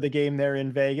 went for the game there in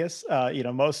Vegas.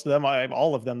 Most of them,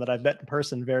 all of them that I've met in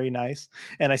person, very nice.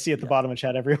 And I see at the Yeah. bottom of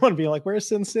chat everyone being like, "Where's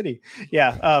Sin City?"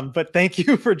 Yeah, but thank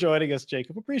you for joining us,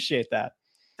 Jacob. Appreciate that.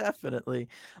 Definitely.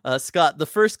 Scott, the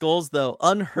first goals, though,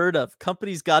 unheard of.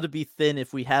 Companies got to be thin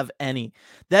if we have any.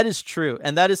 That is true.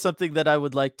 And that is something that I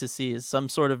would like to see is some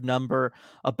sort of number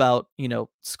about,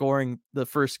 scoring the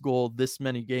first goal this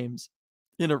many games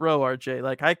in a row, RJ.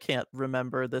 Like, I can't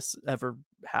remember this ever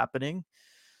happening.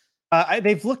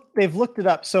 They've looked it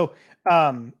up. So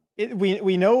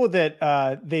we know that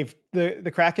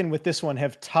the Kraken with this one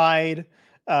have tied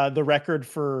the record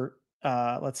for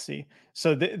let's see.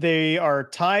 So they are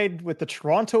tied with the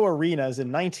Toronto Arenas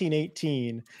in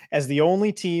 1918 as the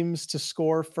only teams to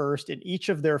score first in each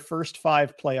of their first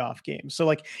 5 playoff games. So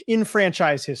like in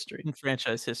franchise history. In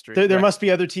franchise history, There right? must be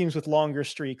other teams with longer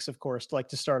streaks, of course, like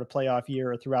to start a playoff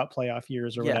year or throughout playoff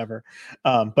years or Yeah. whatever.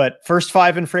 But first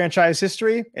 5 in franchise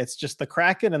history, it's just the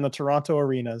Kraken and the Toronto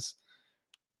Arenas.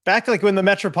 Back like when the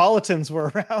Metropolitans were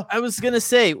around. I was gonna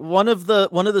say one of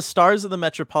the stars of the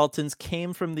Metropolitans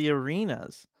came from the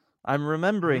arenas. I'm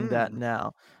remembering that Mm.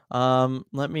 now.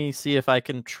 Let me see if I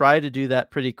can try to do that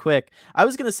pretty quick. I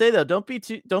was gonna say though, don't be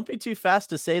too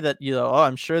fast to say that oh,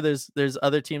 I'm sure there's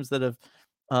other teams that have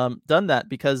done that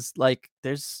because like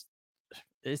it's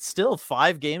still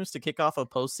 5 games to kick off a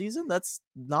postseason. That's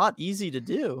not easy to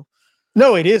do.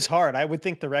 No, it is hard. I would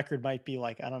think the record might be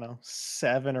like, I don't know,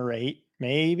 7 or 8,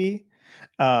 maybe.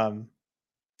 Um,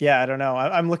 yeah, I don't know.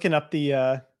 I'm looking up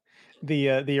the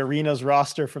arenas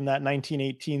roster from that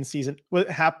 1918 season.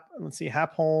 Let's see,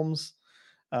 Hap Holmes,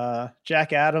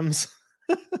 Jack Adams,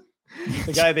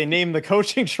 the guy they named the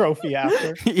coaching trophy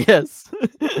after. Yes.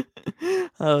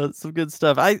 Some good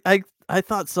stuff. I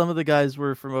thought some of the guys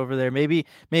were from over there. Maybe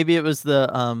it was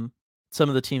the some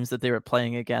of the teams that they were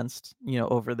playing against,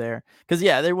 over there. Cuz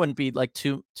yeah, there wouldn't be like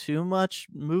too much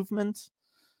movement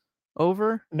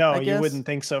over, No, I you guess. wouldn't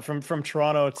think so. From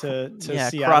Toronto to Yeah,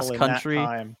 cross Seattle in that country,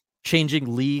 time.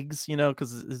 changing leagues,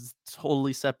 cuz it's a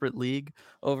totally separate league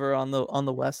over on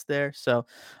the west there. So,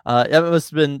 I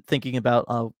must have been thinking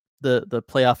about the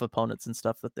playoff opponents and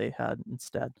stuff that they had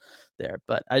instead there.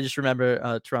 But I just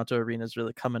remember Toronto Arenas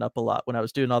really coming up a lot when I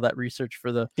was doing all that research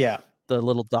for Yeah, the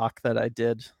little doc that I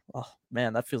did. Oh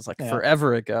man, that feels like yeah.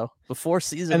 forever ago. Before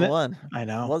season And then, 1. I It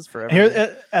know. was forever Here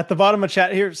ago. at the bottom of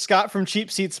chat here, Scott from Cheap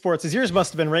Seat Sports. His ears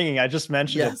must have been ringing. I just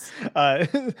mentioned it.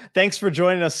 Yes. Thanks for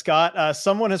joining us, Scott.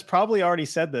 Someone has probably already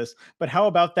said this, but how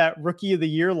about that Rookie of the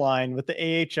Year line with the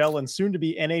AHL and soon to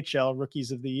be NHL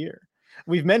Rookies of the Year?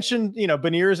 We've mentioned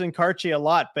Beniers and Cartier a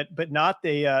lot, but not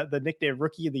the nickname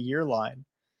Rookie of the Year line.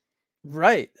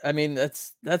 Right. I mean,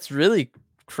 that's really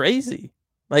crazy.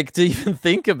 Like to even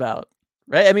think about.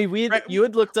 Right? I mean, Right. you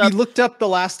had looked We up. looked up the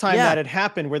last time that Yeah. had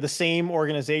happened where the same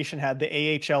organization had the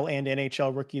AHL and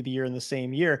NHL Rookie of the Year in the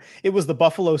same year. It was the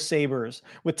Buffalo Sabres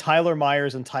with Tyler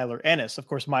Myers and Tyler Ennis. Of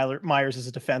course, Myers is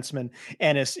a defenseman.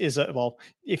 Ennis is well,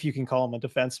 if you can call him a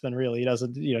defenseman, really. He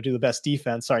doesn't, do the best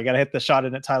defense. Sorry, got to hit the shot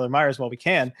in at Tyler Myers while we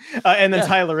can. And then Yeah.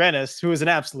 Tyler Ennis, who is an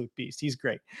absolute beast. He's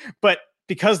great. But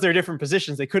because they're different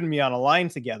positions, they couldn't be on a line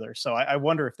together. So I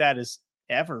wonder if that has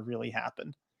ever really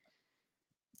happened.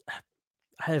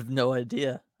 I have no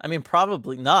idea. I mean,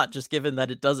 probably not, just given that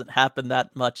it doesn't happen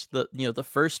that much the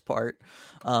first part.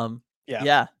 Um, Yeah.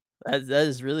 yeah. That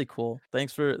is really cool.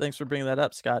 Thanks for bringing that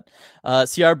up, Scott.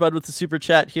 CR Bud with the super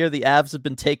chat here. The Avs have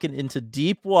been taken into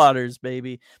deep waters,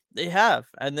 baby. They have,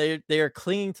 and they are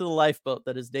clinging to the lifeboat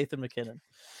that is Nathan McKinnon.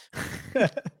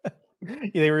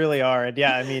 They really are. And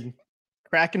yeah, I mean,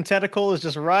 Kraken tentacle is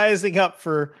just rising up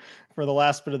for the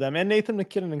last bit of them, and Nathan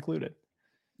McKinnon included.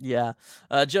 Yeah.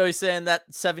 Joey saying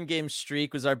that 7-game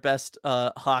streak was our best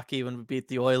hockey when we beat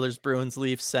the Oilers, Bruins,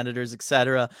 Leafs, Senators,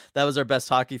 etc. That was our best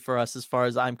hockey for us as far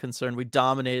as I'm concerned. We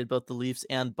dominated both the Leafs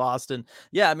and Boston.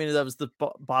 Yeah, I mean, that was the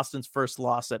Boston's first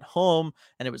loss at home,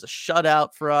 and it was a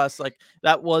shutout for us. Like,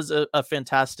 that was a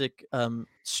fantastic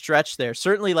stretch there.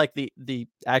 Certainly, like the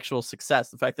actual success,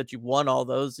 the fact that you won all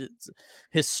those, it's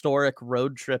historic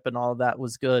road trip and all of that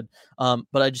was good.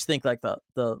 But I just think like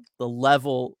the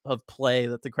level of play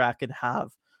that the Kraken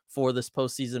have for this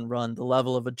postseason run, the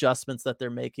level of adjustments that they're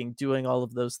making, doing all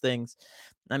of those things.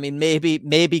 I mean,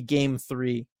 maybe game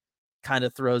 3 kind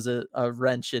of throws a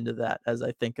wrench into that as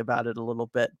I think about it a little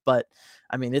bit. But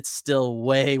I mean, it's still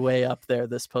way up there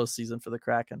this postseason for the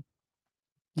Kraken.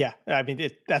 Yeah, I mean,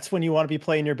 that's when you want to be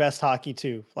playing your best hockey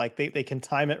too. Like they can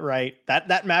time it right.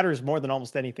 That matters more than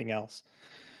almost anything else.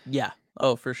 Yeah.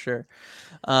 Oh, for sure.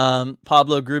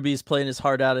 Pablo Gruby's playing his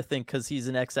heart out, I think, because he's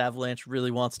an ex-Avalanche,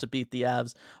 really wants to beat the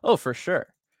Avs. Oh, for sure.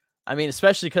 I mean,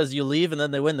 especially because you leave and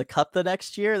then they win the cup the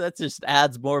next year. That just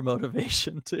adds more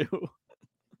motivation too.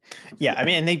 Yeah, I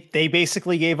mean, and they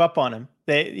basically gave up on him.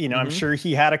 I'm sure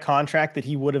he had a contract that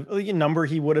he would have a number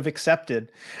he would have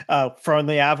accepted from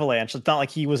the Avalanche. It's not like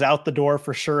he was out the door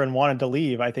for sure and wanted to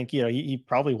leave. I think he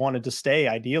probably wanted to stay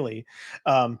ideally,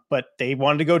 but they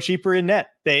wanted to go cheaper in net.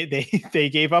 They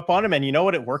gave up on him, and you know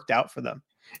what? It worked out for them.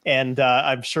 And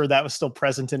I'm sure that was still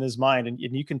present in his mind, and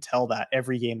you can tell that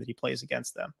every game that he plays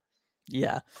against them.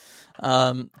 Yeah.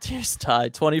 Here's Ty,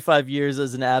 25 years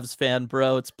as an Avs fan,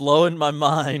 bro. It's blowing my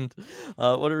mind.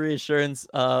 What a reassurance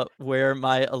where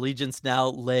my allegiance now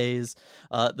lays.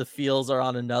 The feels are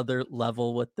on another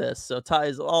level with this. So Ty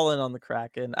is all in on the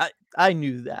Kraken. I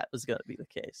knew that was going to be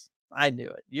the case. I knew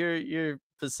it. You're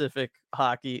Pacific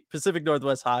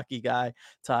Northwest hockey guy,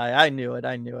 Ty. I knew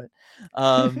it.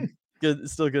 Good,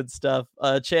 still good stuff.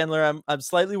 Chandler, I'm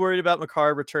slightly worried about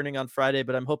Makar returning on Friday,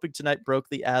 but I'm hoping tonight broke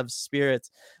the Avs'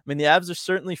 spirits. I mean, the Avs are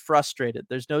certainly frustrated.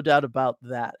 There's no doubt about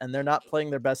that, and they're not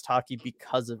playing their best hockey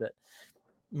because of it.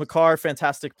 Makar,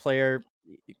 fantastic player.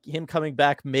 Him coming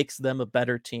back makes them a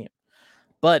better team,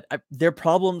 but their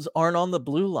problems aren't on the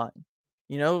blue line.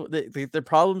 Their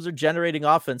problems are generating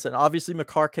offense, and obviously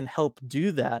Makar can help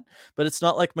do that, but it's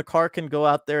not like Makar can go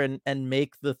out there and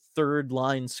make the third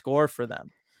line score for them.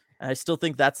 And I still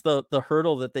think that's the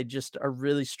hurdle that they just are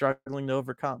really struggling to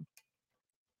overcome.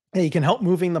 He can help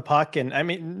moving the puck, and I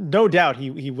mean, no doubt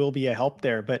he will be a help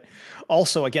there. But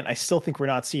also, again, I still think we're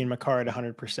not seeing Makar at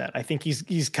 100%. I think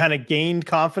he's kind of gained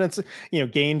confidence,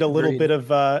 gained a little bit of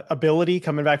ability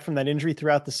coming back from that injury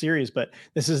throughout the series. But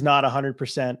this is not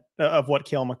 100% of what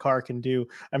Cale Makar can do.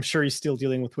 I'm sure he's still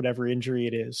dealing with whatever injury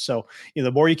it is. So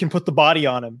the more you can put the body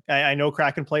on him, I know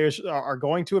Kraken players are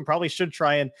going to and probably should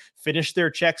try and finish their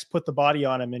checks, put the body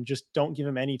on him, and just don't give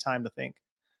him any time to think.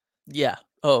 Yeah.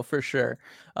 Oh, for sure.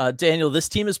 Daniel, this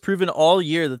team has proven all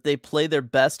year that they play their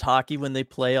best hockey when they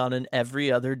play on an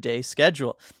every other day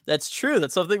schedule. That's true.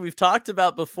 That's something we've talked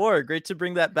about before. Great to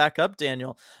bring that back up,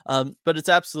 Daniel. But it's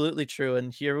absolutely true.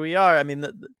 And here we are. I mean,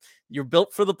 you're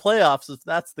built for the playoffs if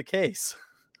that's the case.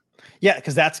 Yeah,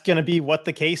 because that's going to be what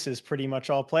the case is pretty much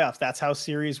all playoffs. That's how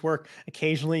series work.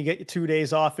 Occasionally you get 2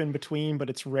 days off in between, but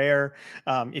it's rare.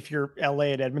 If you're LA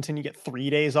at Edmonton, you get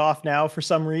 3 days off now for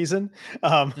some reason.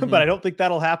 But I don't think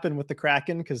that'll happen with the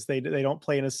Kraken because they don't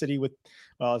play in a city with,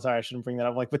 well, sorry, I shouldn't bring that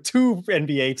up. Like with 2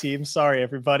 NBA teams. Sorry,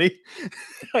 everybody.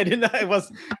 didn't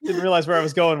realize where I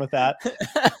was going with that.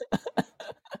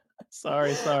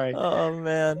 Sorry. Oh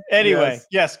man. Anyway,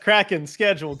 yes, Kraken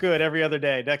schedule good every other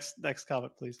day. Next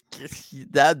comment, please.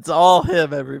 That's all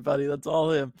him, everybody. That's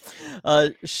all him.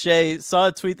 Shay saw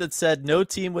a tweet that said no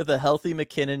team with a healthy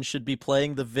McKinnon should be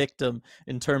playing the victim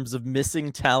in terms of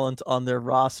missing talent on their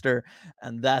roster,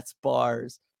 and that's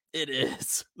bars. It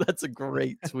is. That's a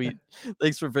great tweet.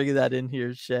 Thanks for bringing that in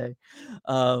here, Shay.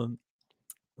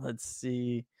 Let's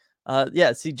see.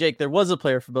 See, Jake, there was a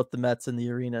player for both the Mets and the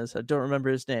Arenas. I don't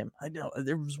remember his name. I know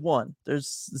there was one.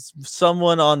 There's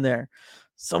someone on there.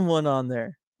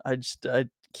 I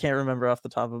can't remember off the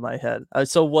top of my head. I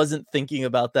so wasn't thinking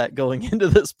about that going into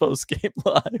this post-game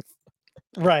live.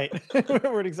 Right. We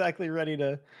weren't exactly ready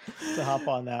to hop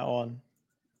on that one.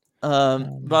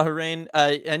 Bahrain,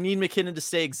 I need McKinnon to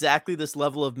stay exactly this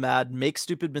level of mad, make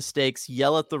stupid mistakes,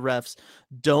 yell at the refs,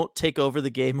 don't take over the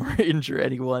game or injure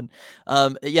anyone.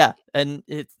 Yeah, and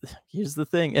here's the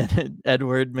thing,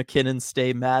 Edward McKinnon,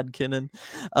 stay mad, Kinnon.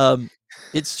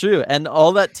 It's true, and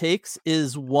all that takes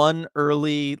is one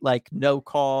early like no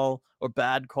call or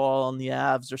bad call on the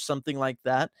Avs or something like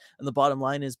that. And the bottom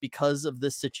line is because of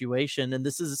this situation, and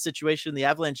this is a situation the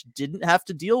Avalanche didn't have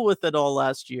to deal with at all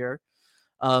last year.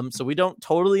 So we don't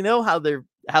totally know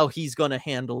how he's going to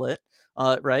handle it,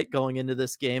 right, going into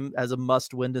this game as a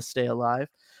must win to stay alive.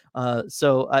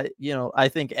 So I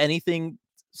think anything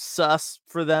sus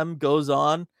for them goes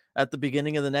on at the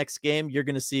beginning of the next game, you're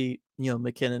going to see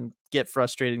McKinnon get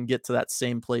frustrated and get to that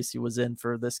same place he was in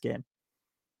for this game.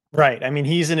 Right. I mean,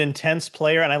 he's an intense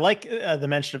player, and I like the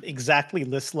mention of exactly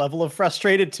this level of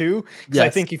frustrated too. Because I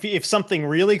think if something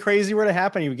really crazy were to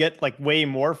happen, you would get like way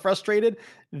more frustrated.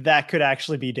 That could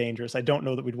actually be dangerous. I don't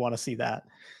know that we'd want to see that.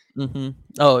 Mm-hmm.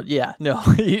 Oh yeah, no,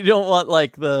 you don't want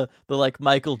like the like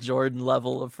Michael Jordan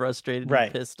level of frustrated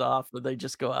and pissed off where they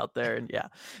just go out there and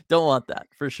don't want that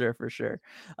for sure.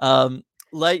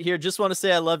 Light here, just want to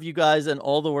say I love you guys and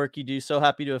all the work you do. So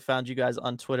happy to have found you guys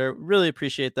on Twitter. Really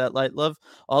appreciate that, Light. Love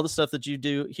all the stuff that you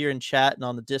do here in chat and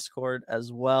on the Discord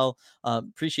as well.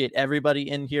 Appreciate everybody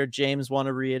in here. James, want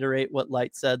to reiterate what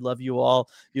Light said. Love you all.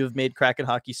 You have made Kraken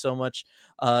hockey so much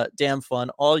damn fun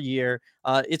all year.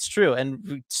 It's true, and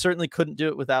we certainly couldn't do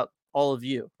it without all of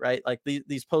you, right? Like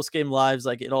these post-game lives,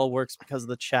 like it all works because of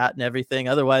the chat and everything.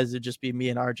 Otherwise it'd just be me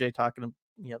and RJ talking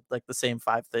like the same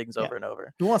 5 things over and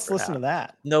over. Who wants to listen to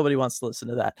that? Nobody wants to listen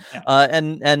to that.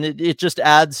 And it just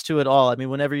adds to it all. I mean,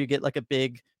 whenever you get like a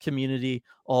big community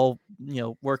all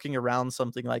working around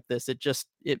something like this,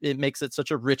 it makes it such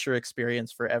a richer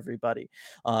experience for everybody.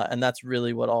 And that's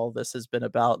really what all of this has been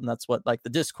about. And that's what like the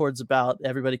Discord's about,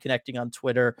 everybody connecting on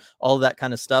Twitter, all that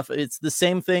kind of stuff. It's the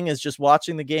same thing as just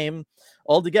watching the game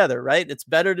all together, right? It's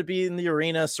better to be in the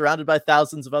arena surrounded by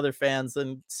thousands of other fans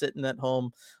than sitting at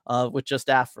home with just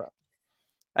Afra.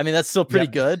 I mean, that's still pretty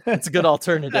good. It's a good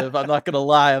alternative. I'm not going to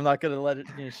lie. I'm not going to let it.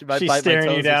 She might bite staring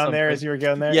my toes you down there as you were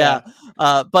going there. Yeah.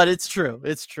 But it's true.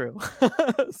 It's true.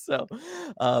 So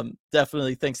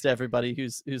definitely thanks to everybody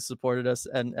who's supported us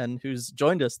and who's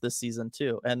joined us this season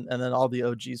too. And then all the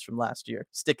OGs from last year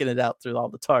sticking it out through all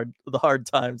the hard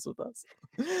times with us.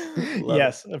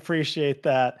 Yes, appreciate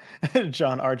that.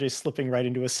 John, RJ slipping right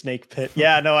into a snake pit.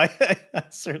 Yeah, no, I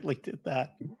certainly did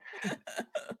that.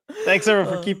 Thanks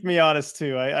everyone for keeping me honest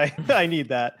too. I need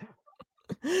that.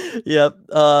 Yep.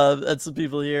 That's some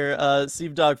people here.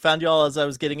 Steve Dog, found you all as I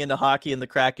was getting into hockey and the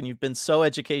Kraken. You've been so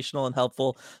educational and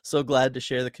helpful. So glad to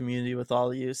share the community with all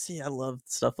of you. See, I love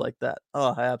stuff like that.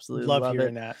 Oh, I absolutely love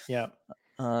hearing it. that. Yeah.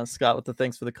 Scott with the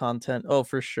thanks for the content. Oh,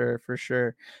 for sure.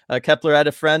 Kepler had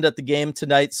a friend at the game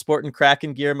tonight sporting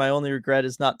Kraken gear. My only regret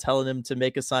is not telling him to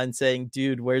make a sign saying,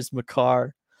 dude, where's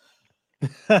Makar?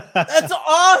 That's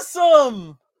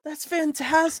awesome. That's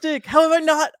fantastic. How have I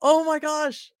not? Oh my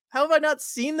gosh. How have I not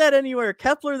seen that anywhere?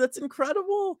 Kepler, that's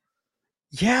incredible.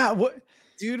 Yeah. What?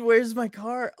 Dude, where's my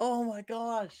car? Oh my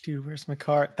gosh. Dude, where's my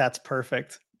car? That's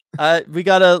perfect. We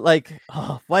gotta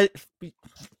why?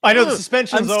 I know the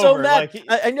suspension's I'm so over. mad.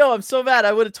 I know I'm so mad.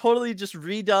 I would have totally just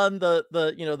redone the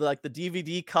the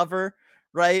DVD cover,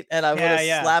 right? And I would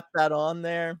have slapped that on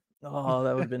there. Oh,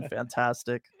 that would have been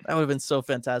fantastic. That would have been so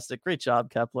fantastic. Great job,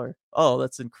 Kepler. Oh,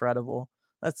 that's incredible.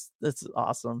 That's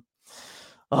awesome.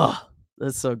 Oh,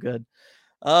 that's so good.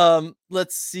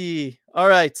 Let's see. All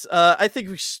right. I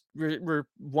think we're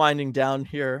winding down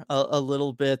here a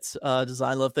little bit.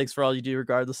 Design Love, thanks for all you do,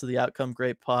 regardless of the outcome.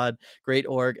 Great pod, great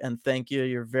org, and thank you.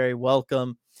 You're very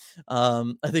welcome. I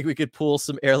think we could pool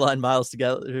some airline miles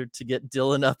together to get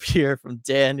Dylan up here from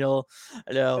Daniel.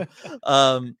 I know.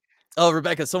 Oh,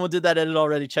 Rebecca, someone did that edit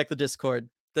already. Check the Discord.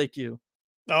 Thank you.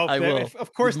 Oh, I will.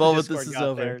 Of course, the moment this is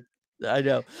over. There. I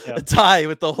know. Yep. A tie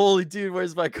with the holy dude.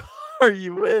 Where's my car?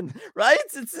 You win, right?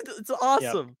 It's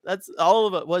awesome. Yep. That's all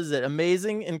of it. What is it?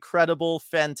 Amazing, incredible,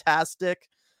 fantastic,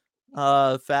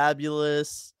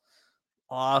 fabulous,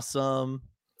 awesome.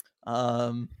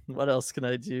 What else can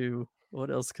I do?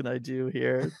 What else can I do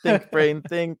here? Think, brain,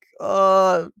 think.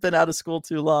 Oh, been out of school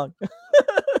too long.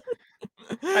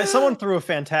 Someone threw a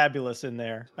fantabulous in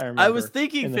there. I was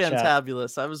thinking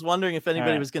fantabulous. I was wondering if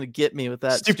anybody was going to get me with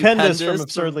that. Stupendous from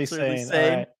absurdly sane.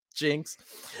 Right. Jinx.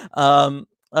 All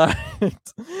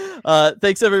right.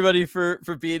 Thanks everybody for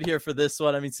being here for this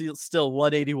one. I mean, still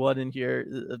 181 in here,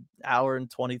 an hour and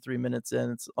 23 minutes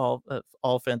in. It's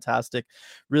all fantastic.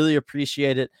 Really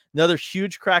appreciate it. Another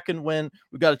huge Kraken win.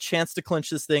 We've got a chance to clinch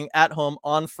this thing at home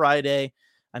on Friday.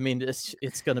 I mean,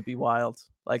 it's going to be wild.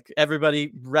 Like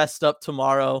everybody rest up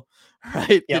tomorrow, right?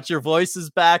 Yep. Get your voices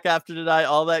back after tonight,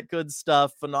 all that good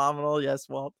stuff. Phenomenal. Yes,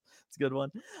 Walt. It's a good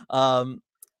one.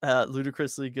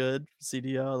 Ludicrously good.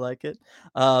 CDO, I like it.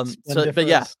 But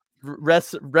yeah,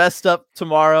 Splendiferous. rest up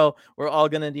tomorrow. We're all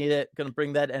gonna need it. Gonna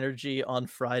bring that energy on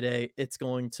Friday. It's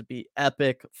going to be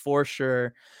epic for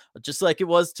sure, just like it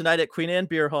was tonight at Queen Anne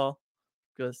Beer Hall.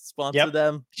 Go sponsor Yep.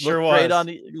 them. Sure was.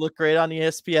 Look great on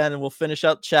ESPN, and we'll finish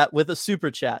out chat with a super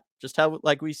chat, just how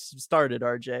like we started.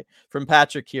 RJ from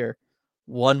Patrick here.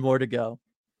 One more to go.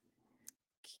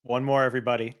 One more,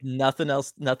 everybody. Nothing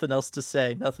else. Nothing else to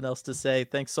say. Nothing else to say.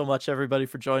 Thanks so much, everybody,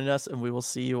 for joining us, and we will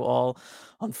see you all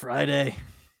on Friday.